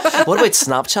 What about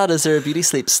Snapchat? Is there a beauty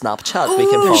sleep Snapchat we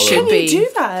can follow? should Can be. you do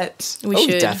that? We Oh,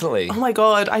 should. definitely. Oh my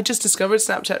god, I just discovered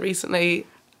Snapchat recently,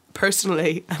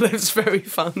 personally, and it was very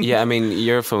fun. Yeah, I mean,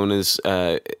 your phone is,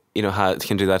 can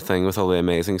do that thing with all the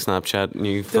amazing Snapchat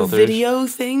new The filters. video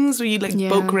things where you like Yeah.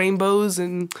 book rainbows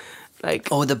and like.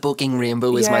 Oh, the booking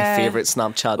rainbow is my Yeah. favourite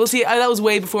Snapchat. Well, see, that was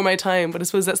way before my time, but I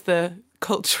suppose that's the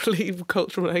cultural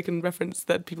I can reference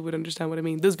that people would understand what I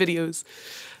mean. Those videos,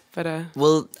 but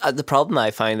Well, the problem I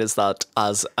find is that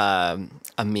as a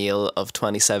male of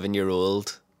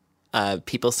 27-year-old,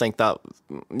 people think that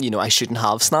I shouldn't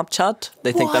have Snapchat.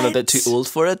 They think I'm a bit too What? old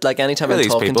for it. Like anytime Who are I'm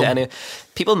these talking people? to any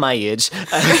people my age,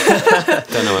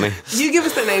 Don't know any. you give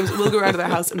us their names, we'll go around to their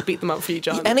house and beat them up for you,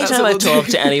 John. That's anytime what I we'll do. talk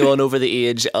to anyone over the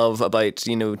age of about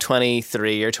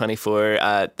 23 or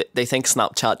 24, they think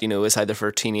Snapchat is either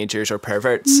for teenagers or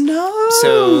perverts. No.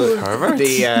 So Perverts?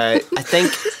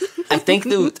 I think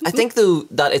though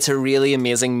that it's a really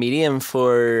amazing medium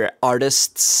for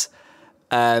artists.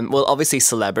 Well, obviously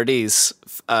celebrities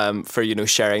for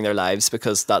sharing their lives,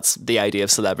 because that's the idea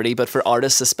of celebrity. But for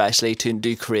artists especially, to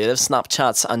do creative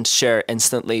Snapchats and share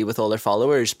instantly with all their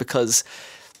followers, because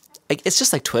it's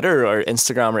just like Twitter or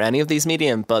Instagram or any of these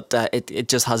medium, but it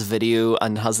just has video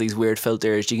and has these weird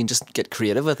filters. You can just get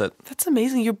creative with it. That's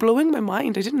amazing. You're blowing my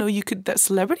mind. I didn't know that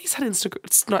celebrities had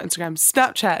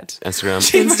Snapchat. Instagram.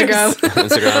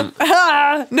 Instagram.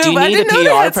 Ah, no, Do you but I need a didn't know they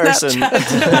had PR person?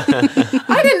 Snapchat.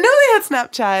 I didn't know they had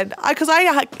Snapchat. Because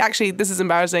I actually, this is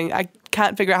embarrassing. I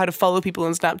can't figure out how to follow people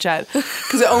on Snapchat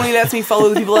because it only lets me follow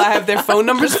the people I have their phone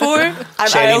numbers for, and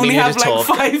Shani, I only we need have to like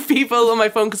talk. 5 people on my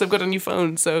phone because I've got a new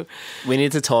phone. So We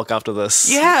need to talk after this.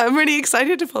 yeah, I'm really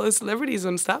excited to follow celebrities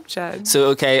on Snapchat. So,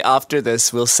 okay, after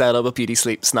this, we'll set up a Beauty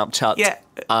Sleep Snapchat. Yeah.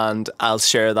 And I'll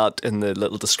share that in the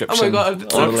little description. Oh my God, I'm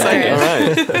so on the excited.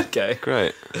 All link. right. Okay.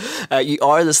 Great. You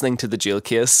are listening to The Jewel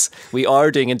Case. We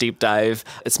are doing a deep dive.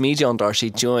 It's me, John Darcy,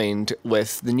 joined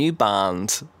with the new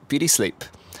band, Beauty Sleep.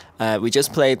 We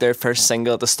just played their first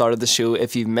single at the start of the show.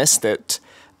 If you missed it,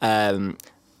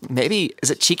 maybe, is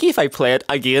it cheeky if I play it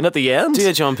again at the end? Do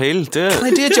it, John Peel. Do Can I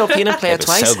it. do a job and play it It's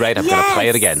twice? so great. I'm going to play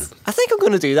it again. I think I'm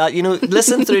going to do that. You know,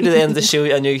 listen through to the end of the show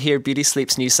and you hear Beauty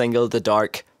Sleep's new single, The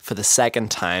Dark, for the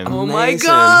second time. Oh my Amazing.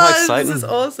 How God, exciting. this is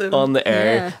awesome. On the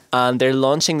air. Yeah. And they're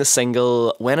launching the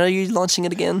single. When are you launching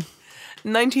it again?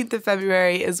 19th of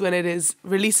February is when it is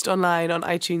released online on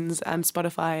iTunes and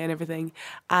Spotify and everything.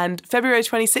 And February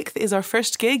 26th is our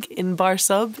first gig in Bar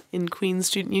Sub in Queen's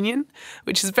Student Union,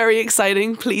 which is very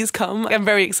exciting. Please come. I'm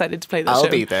very excited to play that show.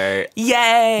 I'll be there.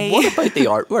 Yay! What about the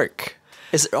artwork?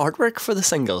 Is there artwork for the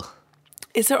single?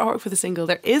 Is there artwork for the single?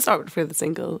 There is artwork for the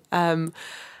single.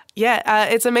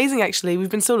 It's amazing actually. We've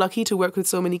been so lucky to work with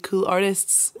so many cool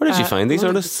artists. Where did you find these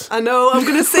artists? I know, I'm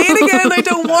going to say it again. I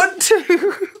don't want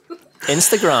to.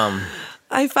 Instagram.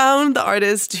 I found the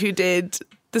artist who did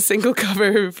the single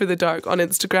cover for The Dark on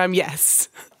Instagram. Yes,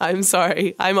 I'm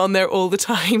sorry. I'm on there all the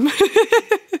time.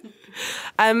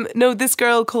 No, this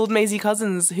girl called Maisie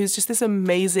Cousins, who's just this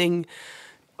amazing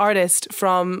artist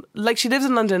from, like, she lives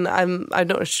in London. I'm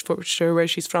not for sure where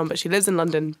she's from, but she lives in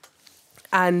London.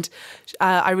 And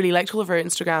I really liked all of her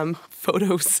Instagram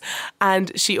photos.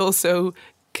 And she also,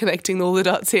 connecting all the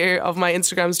dots here of my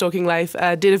Instagram stalking life,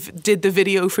 did the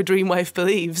video for Dream Wife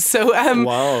Believes. So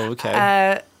Wow,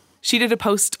 okay. she did a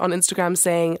post on Instagram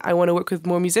saying, I want to work with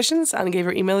more musicians, and gave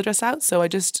her email address out. So I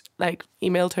just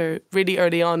emailed her really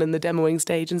early on in the demoing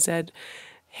stage and said,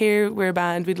 here, we're a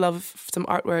band, we'd love some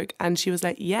artwork. And she was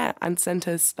like, yeah, and sent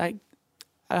us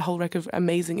a whole rack of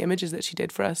amazing images that she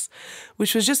did for us,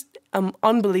 which was just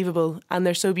unbelievable. And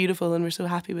they're so beautiful and we're so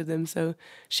happy with them. So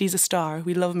she's a star.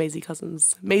 We love Maisie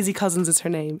Cousins. Maisie Cousins is her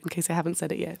name, in case I haven't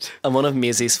said it yet. And one of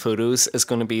Maisie's photos is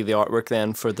going to be the artwork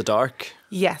then for The Dark.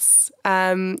 Yes.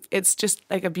 It's just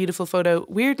like a beautiful photo.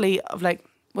 Weirdly, of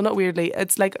not weirdly,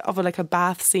 it's like of a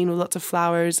bath scene with lots of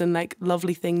flowers and like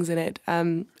lovely things in it.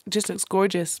 It just looks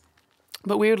gorgeous.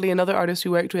 But weirdly, another artist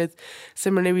we worked with,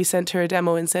 similarly, we sent her a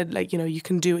demo and said, you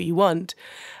can do what you want,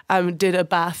 did a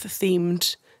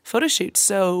bath-themed photo shoot.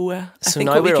 So I think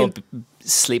now what we're we all can...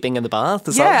 sleeping in the bath?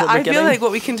 Is Yeah, that what we're I feel getting? like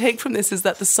what we can take from this is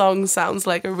that the song sounds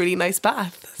like a really nice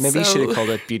bath. Maybe you So- should have called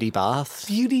it Beauty Bath.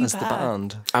 Beauty as the Bath.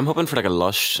 band. I'm hoping for like a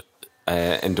Lush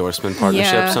endorsement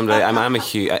partnership Yeah. someday. I'm a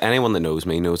huge. Anyone that knows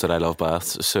me knows that I love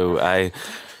baths. So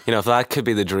if that could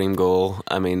be the dream goal,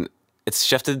 I mean, it's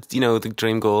shifted, the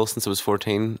dream goal since I was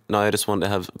 14. Now I just want to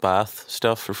have bath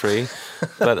stuff for free,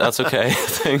 but that's okay, I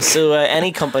think. So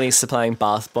any companies supplying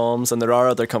bath bombs, and there are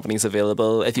other companies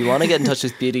available, if you want to get in touch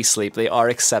with Beauty Sleep, they are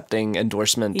accepting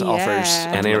endorsement Yeah. offers.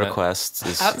 at the Any minute. requests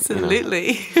is,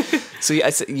 Absolutely. So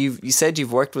you said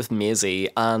you've worked with Maisie,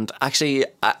 and actually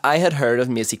I had heard of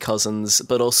Maisie Cousins,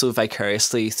 but also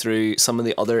vicariously through some of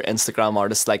the other Instagram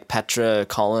artists like Petra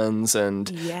Collins, and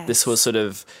Yes. this was sort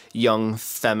of young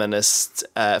feminist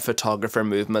photographer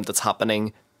movement that's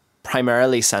happening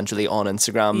primarily centrally on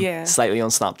Instagram, Yeah. slightly on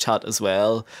Snapchat as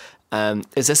well.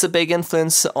 Is this a big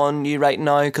influence on you right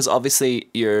now? Because obviously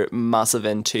you're massive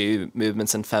into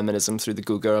movements and feminism through the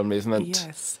Go Girl movement.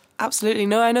 Yes, absolutely.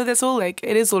 No, I know that's all it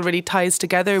is already ties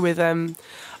together with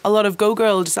a lot of Go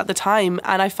Girl just at the time.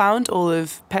 And I found all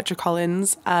of Petra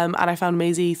Collins and I found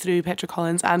Maisie through Petra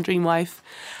Collins and Dream Wife,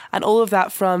 and all of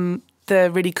that from the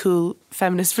really cool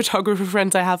feminist photographer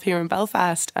friends I have here in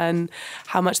Belfast, and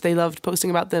how much they loved posting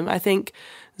about them. I think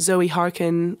Zoe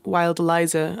Harkin, Wild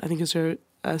Eliza, I think is her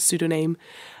pseudonym,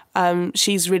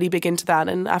 she's really big into that.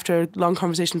 And after a long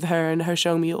conversation with her and her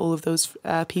showing me all of those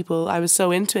people, I was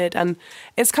so into it. And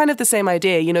it's kind of the same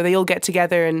idea, they all get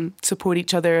together and support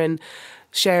each other and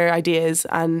share ideas,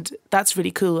 and that's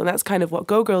really cool. And that's kind of what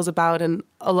Go Girl's about, and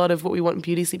a lot of what we want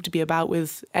Beauty Sleep to be about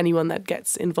with anyone that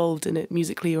gets involved in it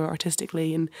musically or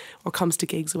artistically or comes to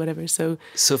gigs or whatever. So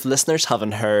if listeners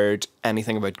haven't heard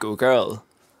anything about Go Girl,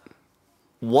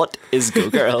 what is Go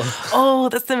Girl? oh,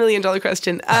 that's the $1 million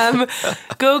question.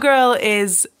 Go Girl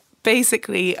is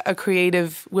basically a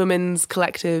creative women's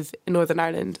collective in Northern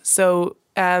Ireland. So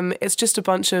it's just a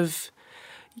bunch of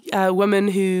women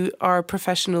who are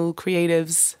professional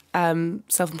creatives,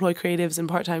 self-employed creatives and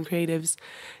part-time creatives,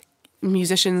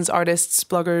 musicians, artists,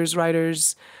 bloggers,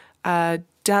 writers,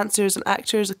 dancers and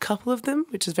actors, a couple of them,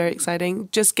 which is very exciting,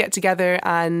 just get together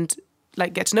and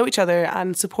like get to know each other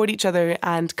and support each other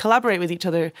and collaborate with each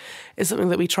other is something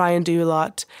that we try and do a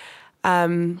lot.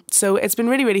 So it's been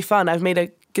really, really fun. I've made a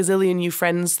gazillion new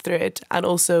friends through it and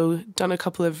also done a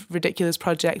couple of ridiculous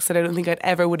projects that I don't think I'd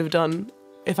ever would have done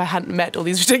if I hadn't met all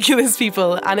these ridiculous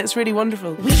people, and it's really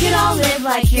wonderful. We could all live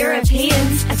like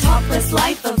Europeans, a topless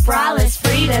life of braless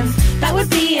freedom. That would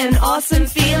be an awesome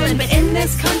feeling, but in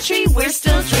this country we're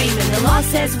still dreaming. The law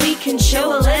says we can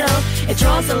show a little, it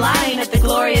draws a line at the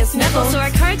glorious nipple. So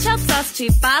our courage helps us to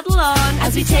battle on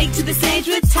as we take to the stage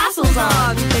with tassels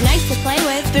on. They're nice to play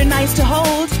with, they're nice to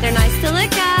hold, they're nice to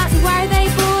look at. So are they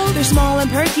bold? They're small and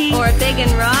perky, or big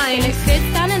and round. They look good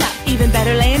standing up, even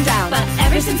better laying down. But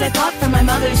ever since I thought from my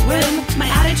mother's womb, my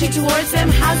attitude towards them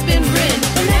has been ruined.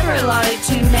 They're never allowed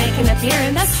to make an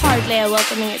appearance. That's hardly a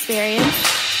welcoming experience.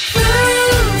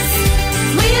 Bruce,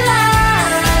 we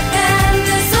love them.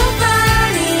 They're so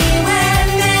funny when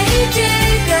they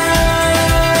jiggle.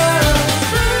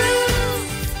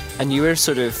 And you were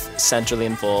sort of centrally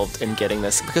involved in getting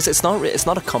this because it's not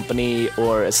a company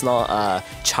or it's not a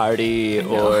charity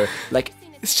or like.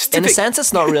 It's just in a sense,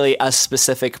 it's not really a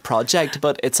specific project,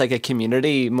 but it's like a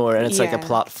community more, and it's like a Yeah.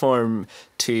 platform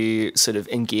to sort of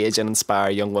engage and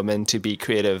inspire young women to be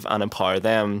creative and empower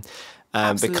them.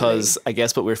 Because I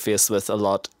guess what we're faced with a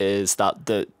lot is that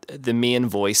the main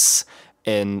voice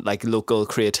in like local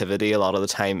creativity a lot of the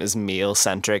time is male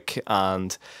centric,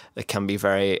 and it can be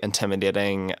very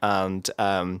intimidating and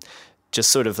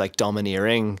just sort of like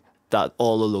domineering that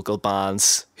all the local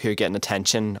bands who are getting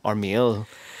attention are male.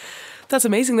 That's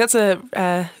amazing. That's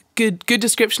a good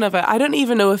description of it. I don't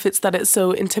even know if it's that it's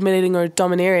so intimidating or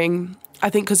domineering. I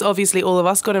think because obviously all of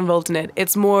us got involved in it.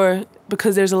 It's more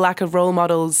because there's a lack of role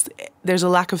models. There's a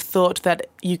lack of thought that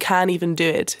you can even do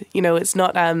it. You know, it's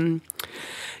not.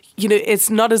 It's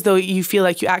not as though you feel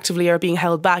like you actively are being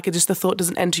held back. It's just the thought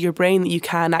doesn't enter your brain that you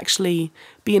can actually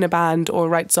be in a band or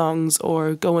write songs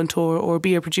or go on tour or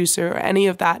be a producer or any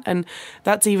of that. And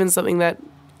that's even something that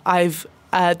I've.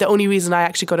 The only reason I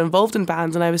actually got involved in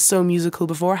bands and I was so musical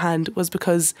beforehand was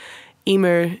because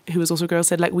Emer, who was also a girl,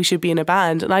 said like we should be in a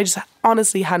band, and I just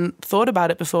honestly hadn't thought about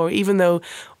it before, even though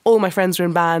all my friends were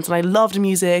in bands and I loved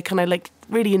music and I like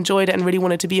really enjoyed it and really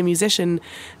wanted to be a musician.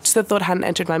 Just the thought hadn't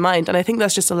entered my mind, and I think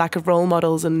that's just a lack of role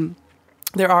models, and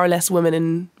there are less women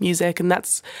in music and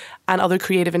other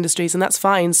creative industries, and that's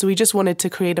fine. So we just wanted to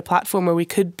create a platform where we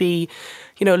could be,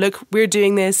 look, we're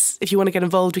doing this. If you want to get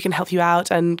involved, we can help you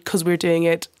out. And because we're doing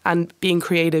it and being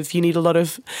creative, you need a lot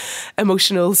of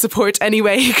emotional support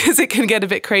anyway, because it can get a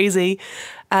bit crazy.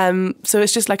 So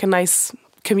it's just like a nice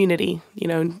community,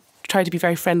 try to be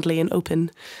very friendly and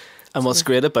open. And what's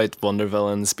great about Wonder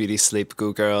Villains, Beauty Sleep,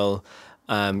 Go Girl,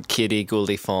 Katie,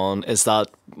 Goldie Fawn, is that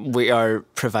we are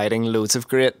providing loads of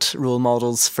great role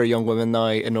models for young women now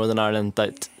in Northern Ireland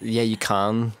that, you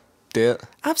can do it.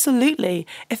 Absolutely.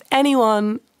 If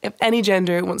any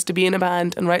gender wants to be in a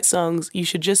band and write songs, you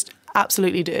should just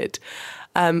absolutely do it.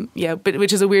 But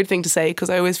which is a weird thing to say because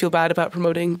I always feel bad about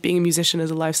promoting being a musician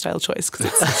as a lifestyle choice because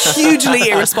it's hugely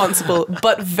irresponsible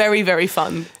but very, very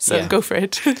fun. So go for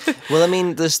it. Well, I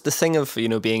mean, there's the thing of,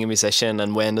 being a musician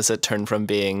and when does it turn from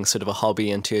being sort of a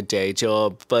hobby into a day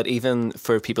job, but even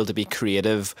for people to be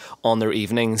creative on their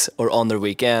evenings or on their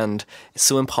weekend, it's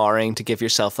so empowering to give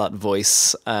yourself that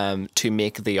voice to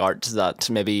make the art that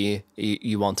maybe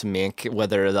you want to make,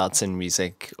 whether that's in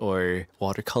music or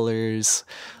watercolours,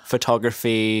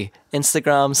 photography,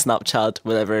 Instagram, Snapchat,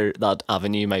 whatever that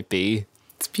avenue might be.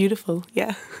 It's beautiful,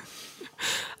 yeah.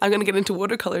 I'm going to get into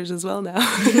watercolours as well now.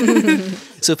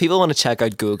 So if people want to check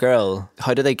out Go Girl,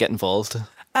 how do they get involved?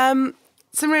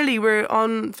 Similarly, we're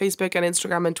on Facebook and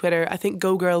Instagram and Twitter. I think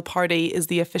Go Girl Party is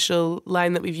the official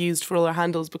line that we've used for all our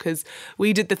handles because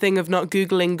we did the thing of not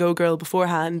Googling Go Girl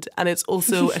beforehand, and it's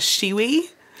also a shiwi.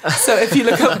 So if you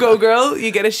look up Go Girl, you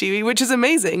get a shiwi, which is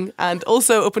amazing, and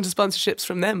also open to sponsorships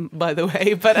from them, by the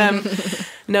way. But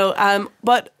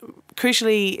but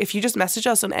crucially, if you just message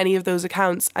us on any of those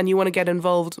accounts and you want to get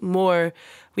involved more,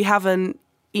 we have an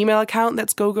email account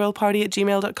that's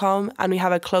gogirlparty@gmail.com, and we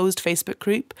have a closed Facebook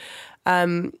group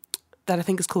that I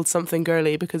think is called Something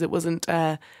Girly because it wasn't.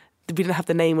 We didn't have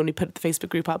the name when we put the Facebook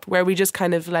group up, where we just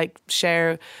kind of like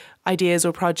share ideas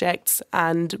or projects,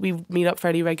 and we meet up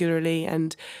fairly regularly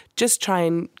and just try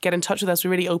and get in touch with us.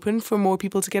 We're really open for more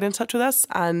people to get in touch with us,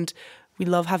 and we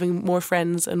love having more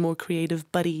friends and more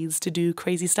creative buddies to do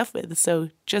crazy stuff with. So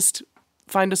just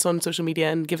find us on social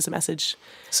media and give us a message.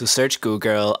 So search Go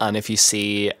Girl, and if you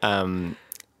see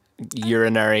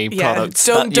urinary products.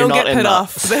 Don't You're not get in put that.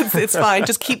 off. It's fine.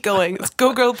 Just keep going. It's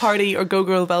Go Girl Party or Go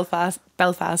Girl Belfast.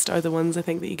 Belfast are the ones I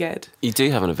think that you get. You do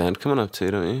have an event coming up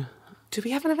too, don't you? Do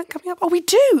we have an event coming up? Oh, we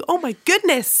do. Oh my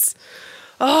goodness.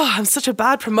 Oh, I'm such a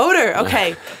bad promoter.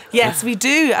 Okay. Yes, we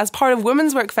do. As part of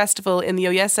Women's Work Festival in the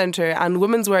OES Centre. And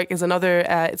Women's Work is another,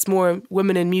 it's more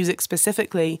women in music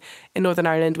specifically in Northern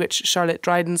Ireland, which Charlotte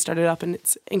Dryden started up. And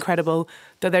it's incredible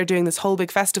that they're doing this whole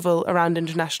big festival around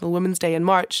International Women's Day in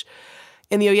March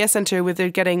in the OES Centre, where they're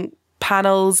getting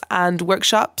panels and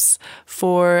workshops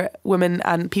for women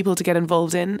and people to get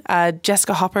involved in.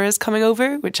 Jessica Hopper is coming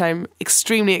over, which I'm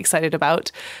extremely excited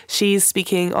about. She's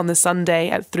speaking on the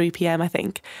Sunday at 3 p.m, I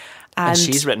think. And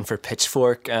she's written for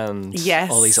Pitchfork and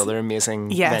yes, all these other amazing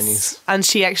venues. And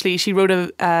she wrote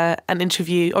an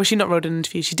interview, or she not wrote an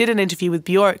interview, she did an interview with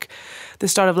Bjork the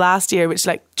start of last year, which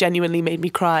like genuinely made me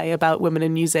cry about women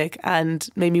in music and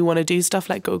made me want to do stuff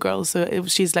like Go Girl. So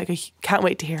she's like, can't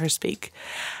wait to hear her speak.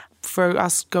 For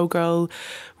us, Go Girl,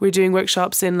 we're doing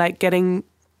workshops in like getting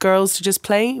girls to just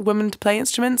play, women to play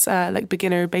instruments, like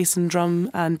beginner bass and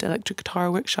drum and electric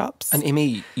guitar workshops. And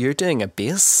Amy, you're doing a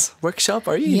bass workshop,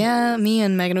 are you? Yeah, me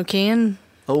and Megan O'Kane.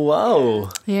 Oh, wow.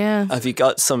 Yeah. Have you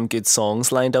got some good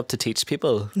songs lined up to teach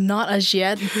people? Not as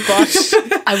yet, but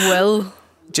I will.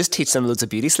 Just teach them loads of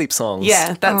Beauty Sleep songs.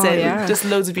 Yeah, that's it. Yeah. Just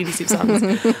loads of Beauty Sleep songs.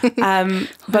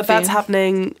 But that's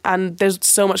happening and there's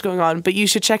so much going on. But you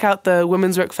should check out the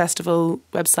Women's Work Festival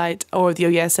website or the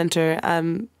OES Centre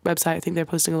website. I think they're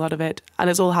posting a lot of it. And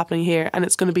it's all happening here. And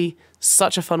it's going to be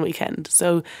such a fun weekend.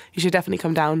 So you should definitely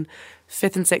come down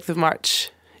 5th and 6th of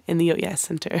March in the OES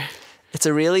Centre. It's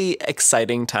a really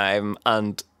exciting time.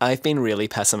 And I've been really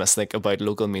pessimistic about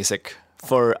local music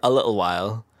for a little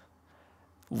while.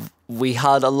 We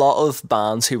had a lot of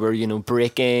bands who were,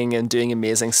 breaking and doing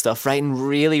amazing stuff, writing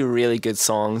really, really good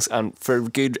songs, and for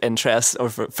good interest or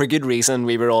for good reason,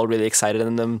 we were all really excited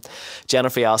in them.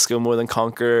 Jennifer Fiasco, More Than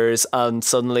Conquerors, and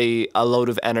suddenly a load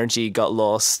of energy got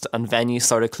lost, and venues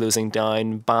started closing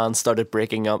down, bands started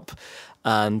breaking up,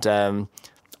 and I'm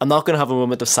not going to have a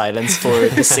moment of silence for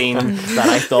the scene that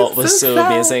I thought was so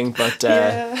amazing, but.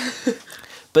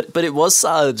 But it was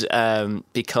sad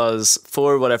because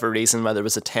for whatever reason, whether it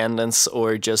was attendance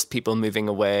or just people moving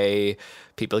away,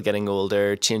 people getting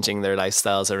older, changing their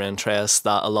lifestyles or interests,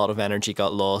 that a lot of energy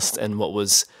got lost in what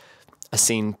was a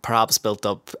scene perhaps built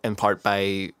up in part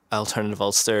by Alternative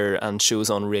Ulster and shows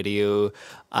on radio,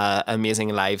 amazing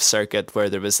live circuit where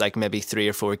there was like maybe 3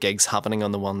 or 4 gigs happening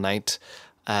on the one night,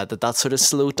 that sort of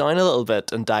slowed down a little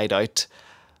bit and died out.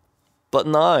 But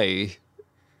now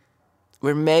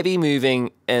we're maybe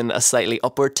moving in a slightly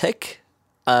upward tick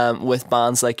with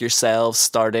bands like yourselves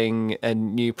starting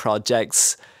new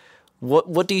projects.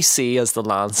 What do you see as the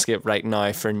landscape right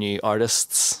now for new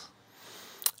artists?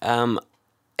 I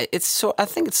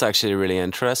think it's actually a really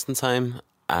interesting time.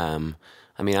 I'm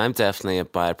definitely a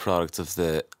byproduct of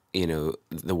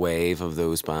the wave of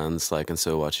those bands like And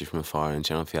So Watch You From Afar and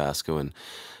Jennifer Fiasco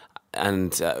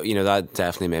and that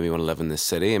definitely made me want to live in this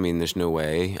city. I mean, there's no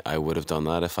way I would have done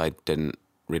that if I didn't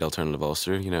read Alternative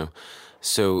Ulster,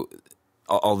 So,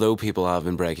 although people have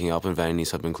been breaking up and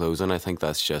venues have been closing, I think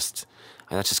that's just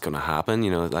going to happen.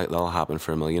 That'll happen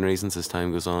for a million reasons as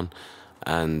time goes on.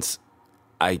 And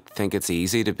I think it's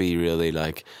easy to be really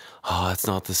like, oh, it's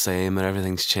not the same and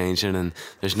everything's changing and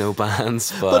there's no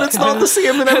bands. But it's not the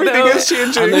same and everything is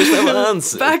changing. And there's no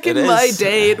bands. Back in my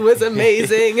day, it was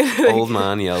amazing. Old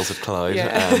man yells at cloud.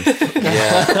 Yeah.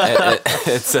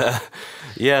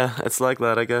 It's like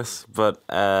that, I guess. But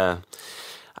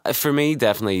for me,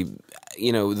 definitely,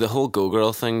 the whole Go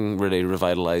Girl thing really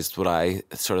revitalized what I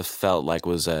sort of felt like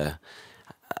was a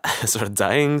sort of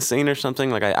dying scene or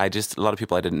something. Like I just, a lot of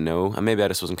people I didn't know, and maybe I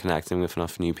just wasn't connecting with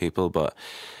enough new people, but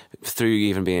through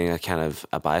even being a kind of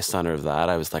a bystander of that,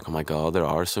 I was like, oh my God, there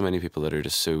are so many people that are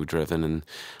just so driven and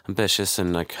ambitious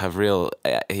and like have real,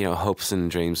 hopes and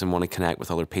dreams and want to connect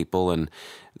with other people. And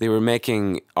they were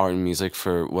making art and music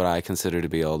for what I consider to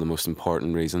be all the most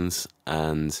important reasons.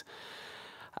 And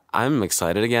I'm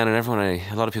excited again. And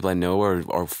a lot of people I know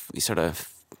are sort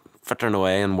of frittering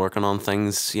away and working on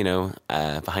things,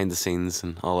 behind the scenes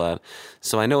and all that.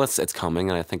 So I know it's coming,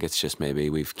 and I think it's just maybe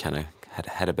we've kind of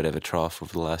had a bit of a trough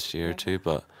over the last year or two,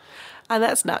 but... And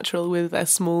that's natural with a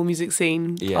small music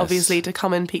scene, yes, obviously, to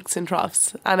come in peaks and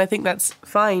troughs. And I think that's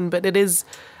fine, but it is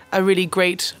a really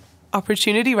great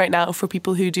opportunity right now for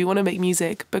people who do want to make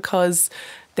music, because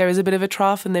there is a bit of a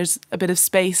trough and there's a bit of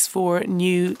space for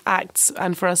new acts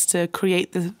and for us to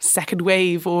create the second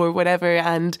wave or whatever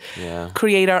and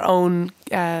create our own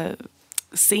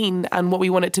scene and what we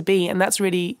want it to be. And that's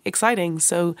really exciting.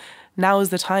 So now is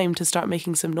the time to start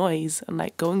making some noise and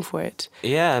like going for it.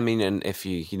 Yeah, I mean, and if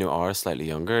you are slightly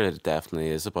younger, it definitely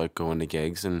is about going to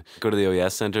gigs and go to the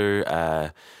OES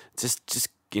Centre. Just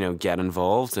get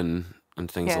involved and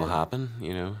things will happen.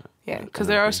 Yeah, because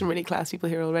there are some really class people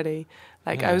here already.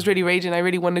 Like, I was really raging. I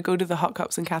really wanted to go to the Hot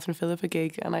Cops and Catherine Philippa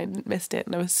gig, and I missed it,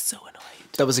 and I was so annoyed.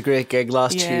 That was a great gig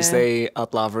last Yeah. Tuesday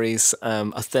at Lavery's.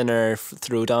 A thinner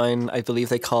throwdown, I believe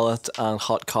they call it, and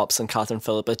Hot Cops and Catherine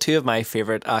Philippa, two of my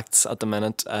favourite acts at the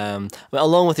minute.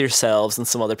 Along with yourselves and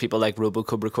some other people like Robo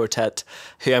Cobra Quartet,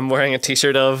 who I'm wearing a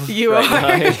t-shirt of. You right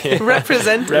are now. Yeah.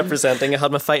 representing. I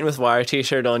had my Fighting with Wire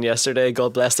t-shirt on yesterday.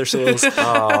 God bless their souls.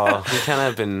 Oh, we kind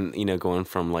of been going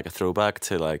from like a throwback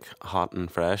to like hot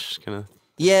and fresh kind of.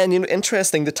 Yeah, and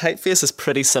interesting, the typeface is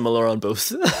pretty similar on both.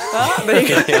 There you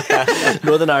go.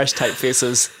 Northern Irish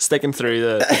typefaces sticking through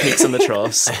the peaks and the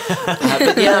troughs.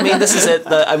 But yeah, I mean, this is it.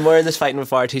 I'm wearing this Fighting with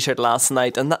Fire t-shirt last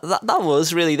night, and that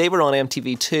was really, they were on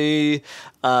MTV2,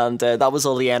 and that was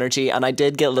all the energy. And I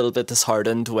did get a little bit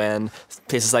disheartened when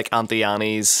places like Auntie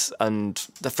Annie's and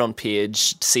the Front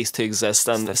Page ceased to exist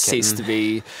and ceased to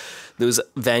be those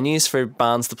venues for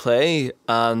bands to play.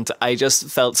 And I just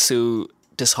felt so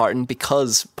disheartened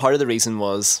because part of the reason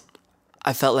was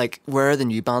I felt like, where are the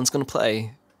new bands going to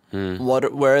play?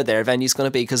 Where are their venues going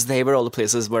to be? Because they were all the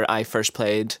places where I first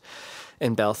played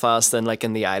in Belfast and like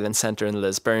in the Island Centre in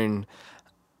Lisburn.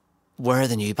 Where are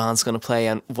the new bands going to play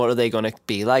and what are they going to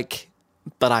be like?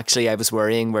 But actually I was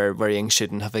worrying where worrying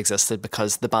shouldn't have existed,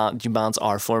 because the new bands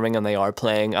are forming and they are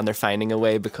playing and they're finding a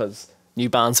way, because new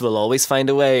bands will always find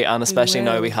a way, and especially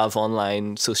now we have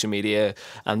online social media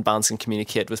and bands can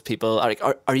communicate with people.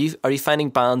 Are you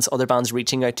finding other bands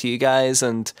reaching out to you guys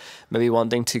and maybe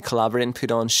wanting to collaborate and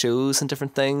put on shows and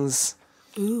different things?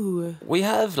 Ooh. We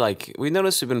have we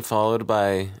noticed we've been followed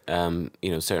by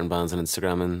certain bands on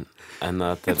Instagram and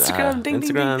that Instagram, ding,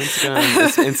 ding,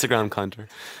 Instagram, ding. Instagram counter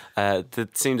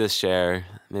that seem to share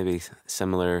maybe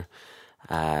similar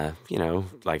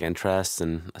interests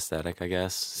and aesthetic, I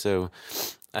guess. So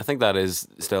I think that is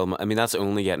still, I mean, that's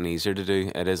only getting easier to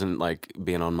do. It isn't like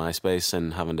being on MySpace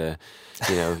and having to,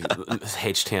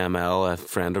 HTML a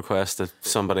friend request to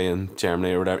somebody in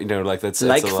Germany or whatever. It's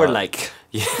Like a for lot. like.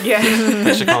 Yeah.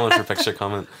 Picture comment for picture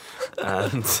comment.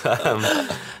 And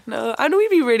No, I know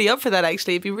we'd be really up for that,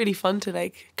 actually. It'd be really fun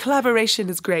to collaboration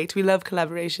is great. We love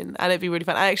collaboration and it'd be really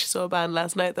fun. I actually saw a band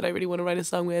last night that I really want to write a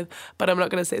song with, but I'm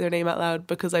not going to say their name out loud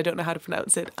because I don't know how to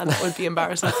pronounce it and that would be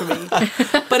embarrassing for me.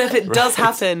 But if it does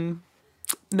happen,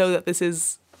 know that this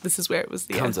is where it was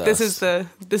the end. This is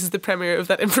the premiere of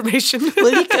that information.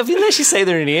 Well, if you let you say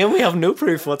their name, we have no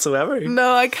proof whatsoever.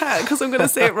 No, I can't because I'm going to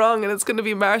say it wrong and it's going to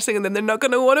be embarrassing and then they're not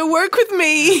going to want to work with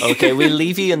me. Okay, we'll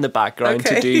leave you in the background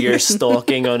to do your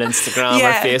stalking on Instagram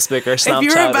or Facebook or Snapchat.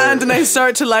 If you're a band and I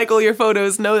start to like all your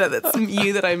photos, know that it's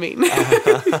you that I mean.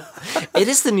 It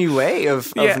is the new way of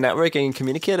networking and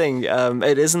communicating.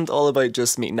 It isn't all about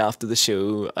just meeting after the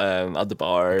show at the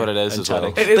bar. But it is as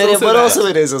well. But also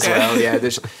it is as well. Yeah,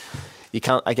 you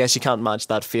can't match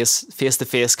that face to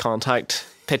face contact.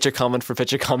 Picture comment for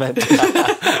picture comment.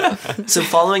 So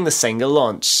following the single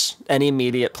launch, any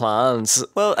immediate plans?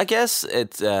 Well, I guess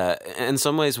it in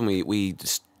some ways when we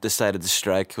decided to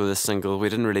strike with this single, we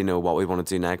didn't really know what we wanted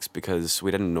to do next because we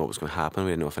didn't know what was going to happen.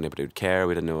 We didn't know if anybody would care.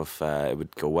 We didn't know if it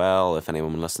would go well, if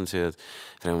anyone would listen to it,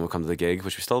 if anyone would come to the gig,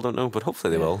 which we still don't know, but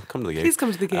hopefully they will come to the gig. Please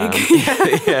come to the gig.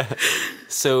 Yeah.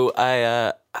 So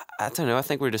I don't know. I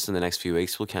think we're just in the next few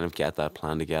weeks we'll kind of get that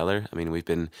plan together. I mean, we've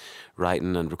been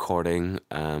writing and recording.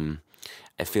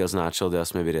 It feels natural to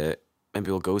us maybe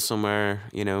we'll go somewhere,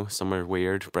 somewhere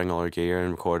weird, bring all our gear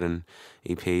and record an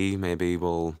EP. Maybe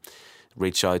we'll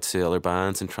reach out to other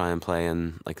bands and try and play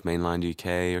in like mainland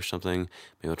UK or something.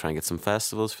 Maybe we'll try and get some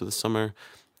festivals for the summer.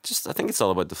 I think it's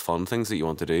all about the fun things that you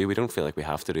want to do. We don't feel like we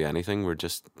have to do anything. We're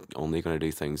just only going to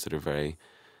do things that are very,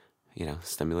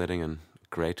 stimulating and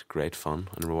great fun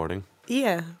and rewarding.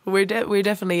 Yeah, we're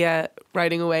definitely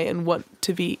riding away and want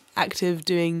to be active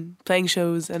playing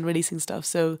shows and releasing stuff.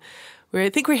 So I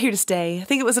think we're here to stay. I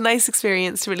think it was a nice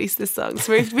experience to release this song.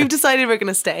 So we've decided we're going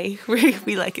to stay.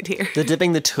 We like it here. The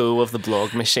dipping the toe of the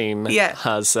blog machine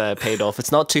has paid off.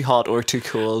 It's not too hot or too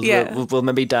cold. Yeah. We'll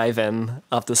maybe dive in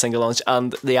after the single launch.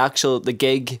 And the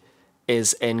gig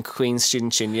is in Queen's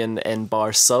Students' Union in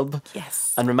Bar Sub.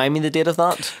 Yes. And remind me the date of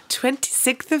that?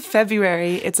 26th of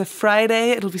February. It's a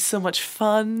Friday. It'll be so much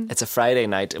fun. It's a Friday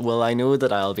night. Well, I know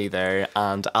that I'll be there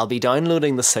and I'll be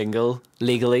downloading the single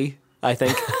legally I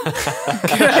think.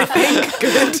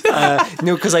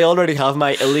 No, because I already have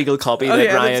my illegal copy that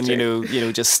yeah, Ryan,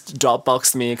 that's just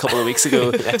Dropboxed me a couple of weeks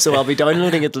ago. So I'll be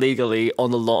downloading it legally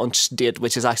on the launch date,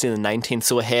 which is actually the 19th.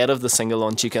 So ahead of the single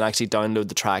launch, you can actually download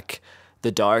the track,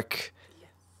 The Dark.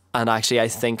 And actually, I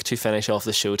think to finish off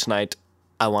the show tonight,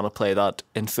 I want to play that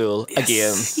in full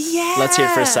again. Yeah. Let's hear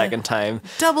it for a second time.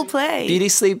 Double play. Beauty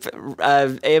Sleep,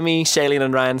 Amy, Shailene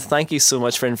and Ryan, thank you so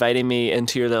much for inviting me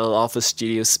into your little office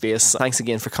studio space. Thanks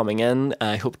again for coming in.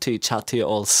 I hope to chat to you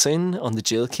all soon on The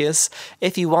Jewel Case.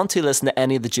 If you want to listen to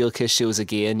any of The Jewel Case shows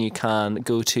again, you can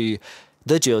go to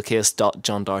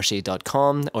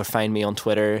thejewelcase.johndarcy.com or find me on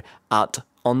Twitter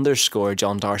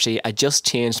 @_John Darcy. I just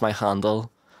changed my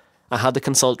handle. I had to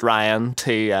consult Ryan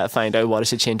to find out what I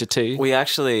should change it to. We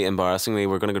actually, embarrassingly,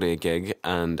 were going to go to a gig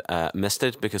and missed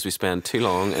it because we spent too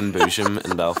long in Boojum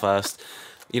in Belfast,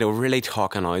 really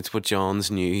talking out what John's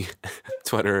new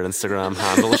Twitter and Instagram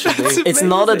handle should be. It's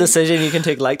not a decision you can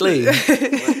take lightly.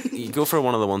 You go for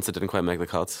one of the ones that didn't quite make the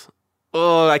cut.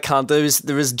 Oh, I can't. There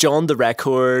was John the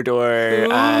Record or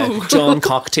John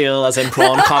Cocktail, as in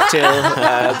prawn cocktail.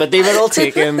 But they were all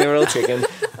taken. So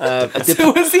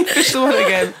what's the official one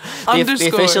again? The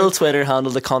official Twitter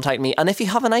handle to contact me. And if you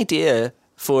have an idea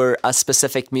for a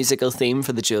specific musical theme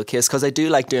for the Jewel Case, because I do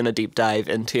like doing a deep dive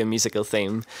into a musical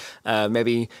theme,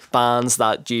 maybe bands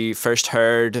that you first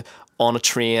heard on a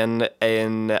train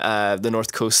in the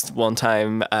North Coast one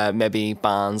time, maybe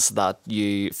bands that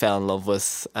you fell in love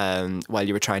with while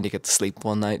you were trying to get to sleep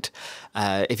one night.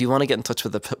 If you want to get in touch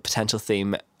with a potential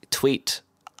theme, tweet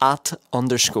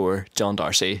 @_John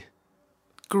Darcy.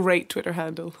 Great Twitter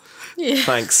handle. Yeah.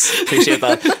 Thanks, appreciate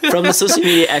that. From the social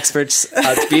media experts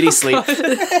at Beauty Sleep,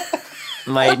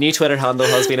 my new Twitter handle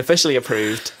has been officially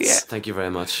approved. Yeah. Thank you very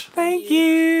much. Thank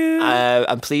you.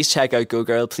 And please check out Go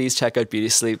Girl, please check out Beauty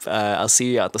Sleep. I'll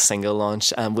see you at the single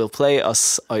launch, and we'll play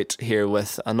us out here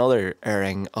with another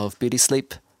airing of Beauty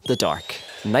Sleep, The Dark.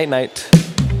 Night night.